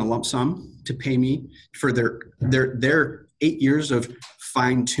give someone a lump sum to pay me for their 8 years of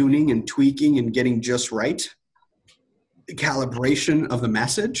fine tuning and tweaking and getting just right, the calibration of the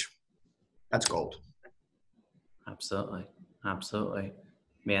message, that's gold. Absolutely. Absolutely.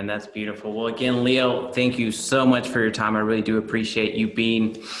 Man, that's beautiful. Well, again, Leo, thank you so much for your time. I really do appreciate you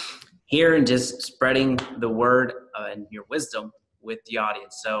being here and just spreading the word and your wisdom with the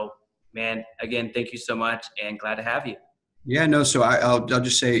audience. So, man, again, thank you so much and glad to have you. Yeah, no, so I'll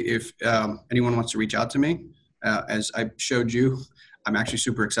just say, if anyone wants to reach out to me, as I showed you, I'm actually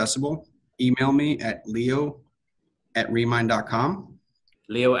super accessible. Email me at leo@remine.com.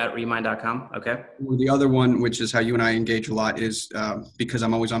 Leo@remine.com. Okay. The other one, which is how you and I engage a lot, is because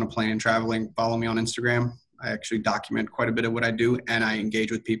I'm always on a plane and traveling, follow me on Instagram. I actually document quite a bit of what I do, and I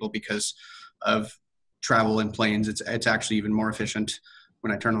engage with people because of travel and planes. It's actually even more efficient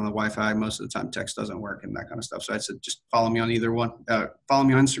when I turn on the Wi-Fi. Most of the time text doesn't work and that kind of stuff. So I said, just follow me on either one. Follow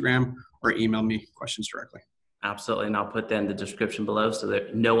me on Instagram or email me questions directly. Absolutely. And I'll put that in the description below so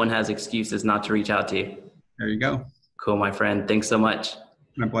that no one has excuses not to reach out to you. There you go. Cool, my friend. Thanks so much.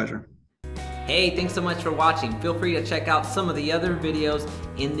 My pleasure. Hey, thanks so much for watching. Feel free to check out some of the other videos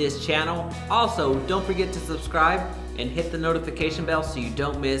in this channel. Also, don't forget to subscribe and hit the notification bell so you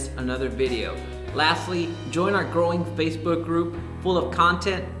don't miss another video. Lastly, join our growing Facebook group full of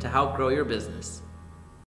content to help grow your business.